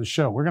audience to the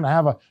show. We're going to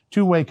have a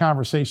two-way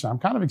conversation. I'm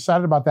kind of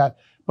excited about that.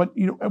 But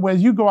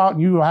as you go out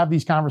and you have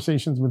these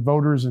conversations with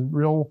voters and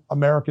real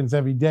Americans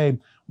every day,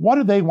 what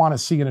do they want to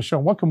see in a show?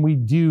 What can we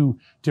do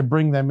to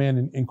bring them in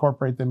and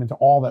incorporate them into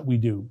all that we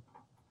do?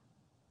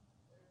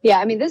 Yeah,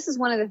 I mean, this is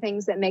one of the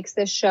things that makes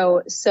this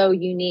show so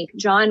unique.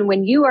 John,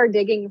 when you are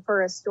digging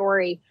for a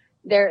story,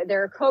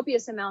 there are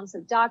copious amounts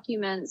of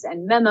documents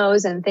and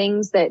memos and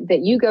things that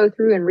you go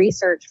through and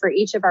research for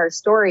each of our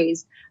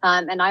stories.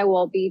 And I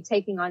will be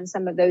taking on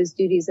some of those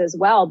duties as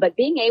well. But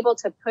being able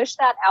to push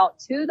that out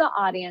to the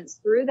audience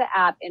through the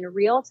app in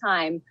real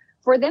time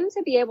for them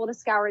to be able to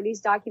scour these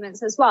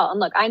documents as well.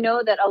 And look, I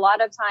know that a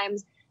lot of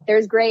times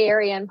there's gray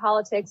area in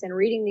politics, and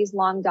reading these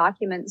long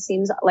documents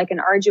seems like an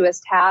arduous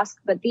task,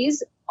 but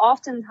these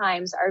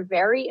oftentimes are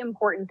very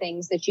important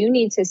things that you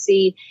need to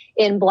see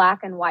in black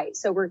and white.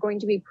 So we're going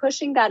to be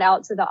pushing that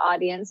out to the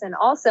audience. And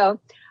also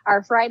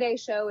our Friday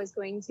show is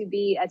going to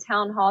be a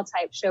town hall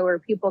type show where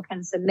people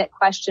can submit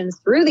questions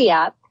through the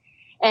app.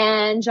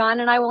 and John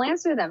and I will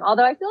answer them.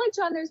 Although I feel like,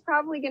 John, there's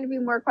probably going to be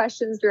more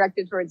questions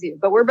directed towards you,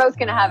 but we're both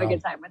going to have a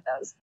good time with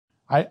those.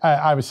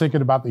 I was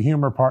thinking about the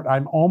humor part.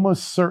 I'm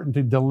almost certain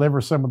to deliver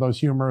some of those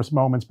humorous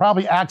moments,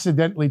 probably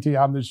accidentally to you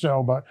on this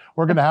show, but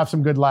we're going to have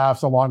some good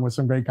laughs along with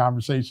some great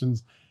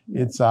conversations.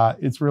 It's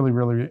really,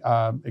 really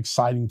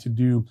exciting to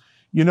do.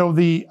 You know,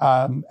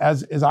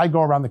 as I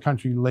go around the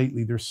country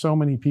lately, there's so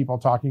many people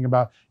talking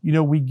about, you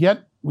know,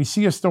 we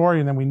see a story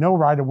and then we know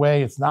right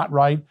away it's not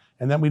right.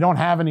 And then we don't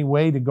have any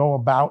way to go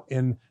about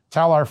and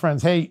tell our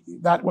friends, hey,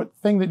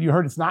 thing that you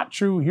heard, it's not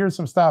true. Here's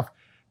some stuff.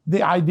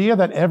 The idea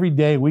that every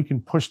day we can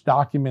push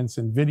documents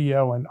and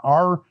video and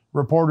our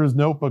reporter's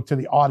notebook to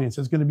the audience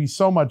is going to be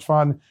so much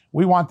fun.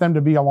 We want them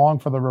to be along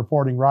for the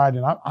reporting ride.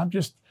 And I'm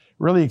just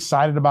really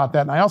excited about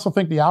that. And I also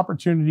think the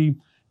opportunity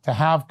to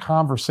have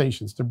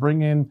conversations, to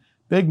bring in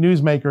big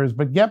newsmakers,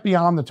 but get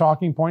beyond the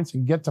talking points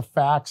and get to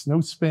facts,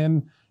 no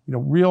spin, you know,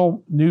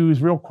 real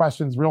news, real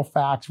questions, real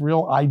facts,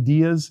 real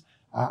ideas.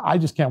 I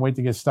just can't wait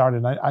to get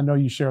started. I know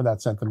you share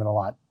that sentiment a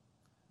lot.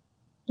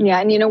 Yeah.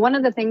 And, you know, one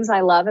of the things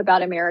I love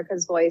about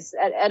America's Voice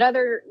at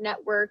other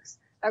networks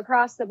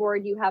across the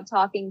board, you have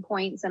talking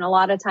points. And a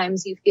lot of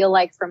times you feel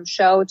like from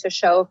show to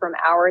show, from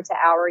hour to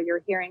hour,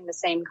 you're hearing the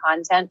same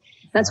content.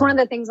 That's one of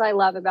the things I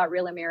love about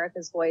Real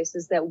America's Voice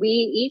is that we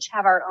each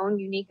have our own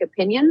unique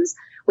opinions.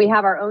 We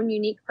have our own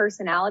unique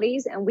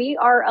personalities, and we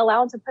are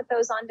allowed to put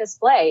those on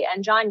display.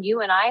 And John,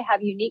 you and I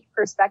have unique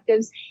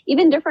perspectives,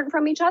 even different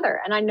from each other.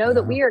 And I know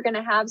that we are going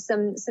to have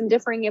some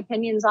differing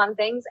opinions on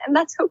things, and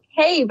that's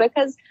okay,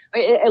 because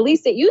at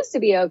least it used to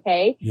be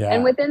okay. Yeah.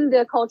 And within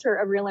the culture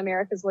of Real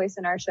America's Voice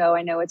in our show,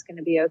 I know it's going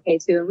to be okay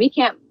too. And we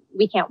can't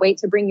wait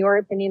to bring your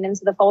opinion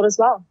into the fold as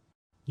well.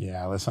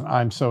 Yeah, listen,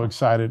 I'm so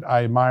excited.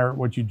 I admire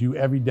what you do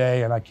every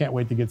day, and I can't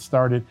wait to get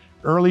started.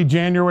 Early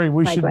January,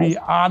 we should be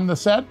on the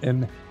set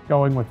and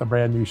going with the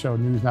brand new show,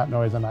 News Not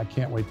Noise, and I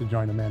can't wait to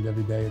join Amanda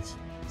every day. It's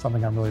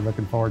something I'm really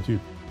looking forward to.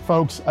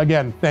 Folks,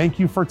 again, thank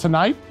you for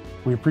tonight.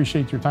 We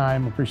appreciate your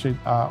time,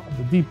 appreciate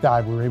the deep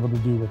dive we were able to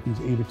do with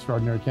these 8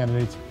 extraordinary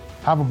candidates.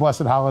 Have a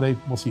blessed holiday.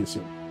 We'll see you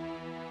soon.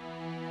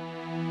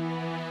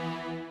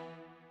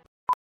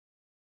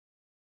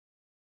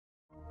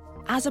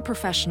 As a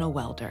professional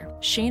welder,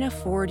 Shayna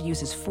Ford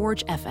uses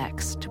Forge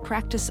FX to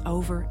practice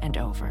over and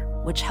over,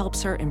 which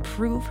helps her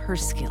improve her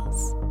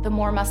skills. The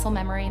more muscle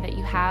memory that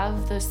you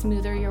have, the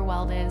smoother your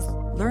weld is.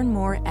 Learn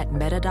more at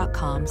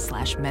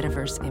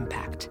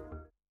meta.com/metaverseimpact.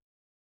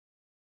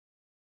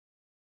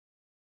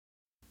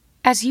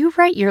 As you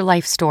write your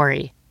life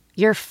story,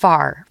 you're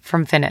far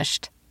from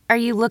finished. Are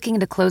you looking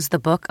to close the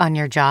book on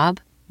your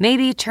job?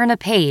 Maybe turn a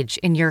page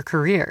in your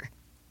career?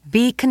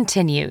 Be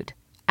continued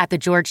at the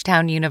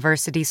Georgetown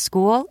University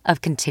School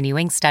of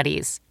Continuing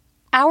Studies.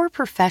 Our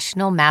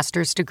professional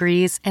master's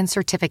degrees and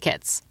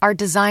certificates are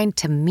designed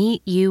to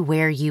meet you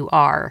where you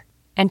are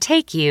and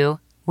take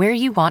you where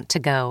you want to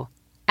go.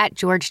 At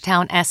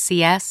Georgetown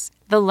SCS,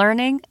 the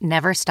learning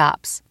never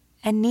stops,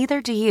 and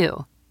neither do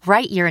you.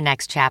 Write your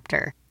next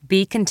chapter.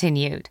 Be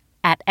continued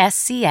at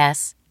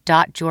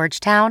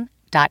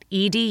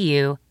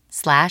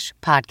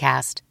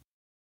scs.georgetown.edu/podcast.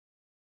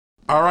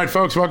 All right,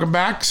 folks, welcome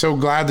back. So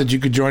glad that you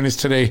could join us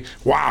today.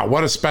 Wow,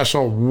 what a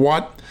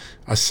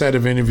set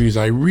of interviews.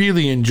 I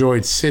really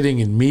enjoyed sitting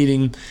and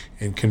meeting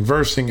and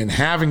conversing and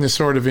having the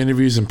sort of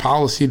interviews and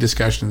policy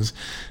discussions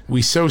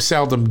we so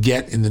seldom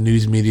get in the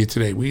news media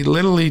today. We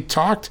literally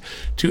talked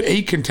to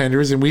 8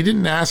 contenders, and we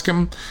didn't ask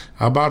them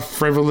about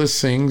frivolous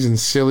things and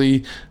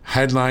silly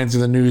headlines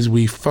in the news.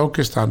 We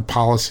focused on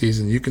policies,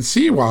 and you can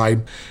see why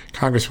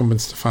Congresswoman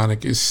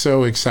Stefanik is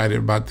so excited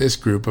about this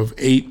group of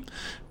 8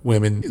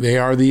 women. They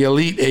are the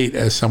elite 8,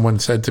 as someone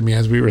said to me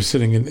as we were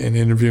sitting and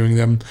interviewing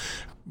them.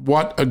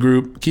 What a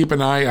group. Keep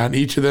an eye on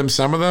each of them.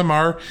 Some of them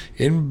are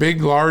in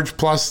big, large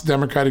plus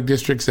Democratic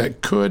districts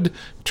that could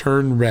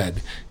turn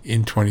red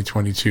in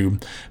 2022.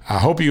 I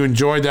hope you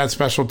enjoyed that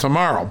special.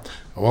 Tomorrow,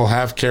 we'll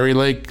have Kari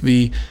Lake,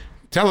 the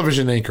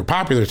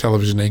popular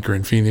television anchor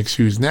in Phoenix,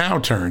 who's now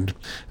turned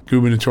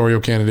gubernatorial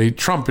candidate,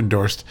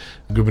 Trump-endorsed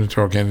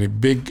gubernatorial candidate.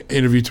 Big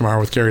interview tomorrow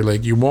with Kari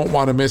Lake. You won't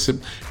want to miss it.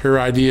 Her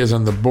ideas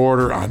on the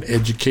border, on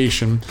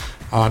education,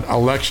 on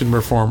election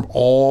reform,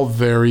 all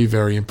very,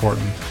 very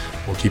important.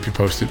 We'll keep you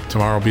posted.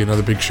 Tomorrow will be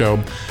another big show.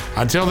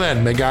 Until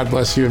then, may God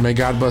bless you, and may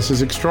God bless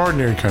this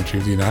extraordinary country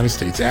of the United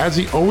States, as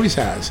he always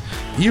has.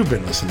 You've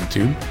been listening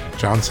to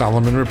John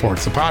Solomon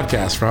Reports, the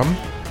podcast from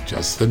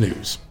Just the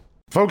News.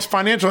 Folks,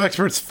 financial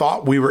experts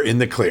thought we were in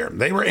the clear.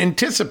 They were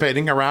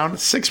anticipating around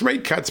 6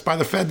 rate cuts by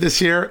the Fed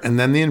this year, and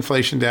then the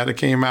inflation data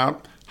came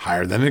out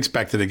higher than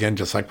expected again,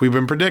 just like we've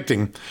been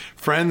predicting.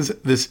 Friends,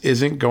 this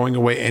isn't going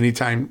away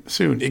anytime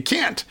soon. It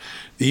can't.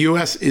 The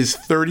U.S. is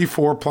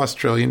 $34+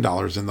 trillion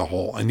in the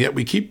hole, and yet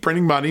we keep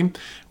printing money,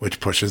 which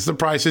pushes the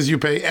prices you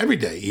pay every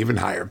day even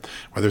higher,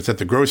 whether it's at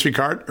the grocery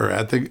cart or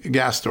at the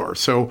gas store.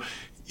 So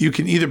You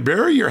can either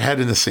bury your head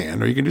in the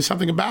sand or you can do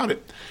something about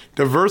it.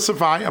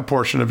 Diversify a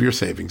portion of your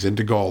savings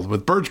into gold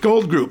with Birch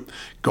Gold Group.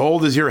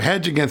 Gold is your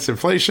hedge against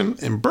inflation,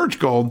 and Birch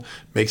Gold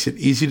makes it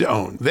easy to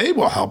own. They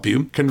will help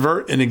you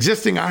convert an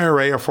existing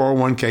IRA or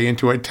 401k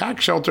into a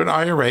tax-sheltered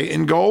IRA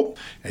in gold,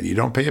 and you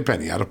don't pay a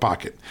penny out of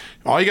pocket.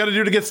 All you got to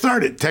do to get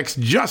started, text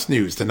Just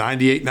News to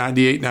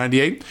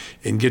 989898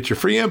 and get your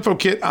free info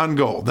kit on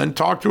gold. Then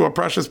talk to a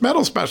precious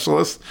metal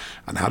specialist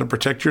on how to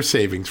protect your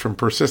savings from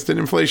persistent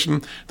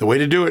inflation. The way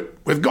to do it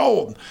with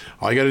gold.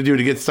 All you got to do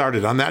to get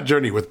started on that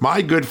journey with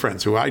my good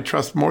friends who I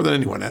trust more than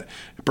anyone at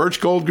Birch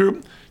Gold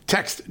Group,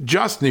 text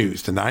Just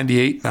News to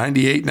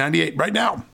 989898 right now.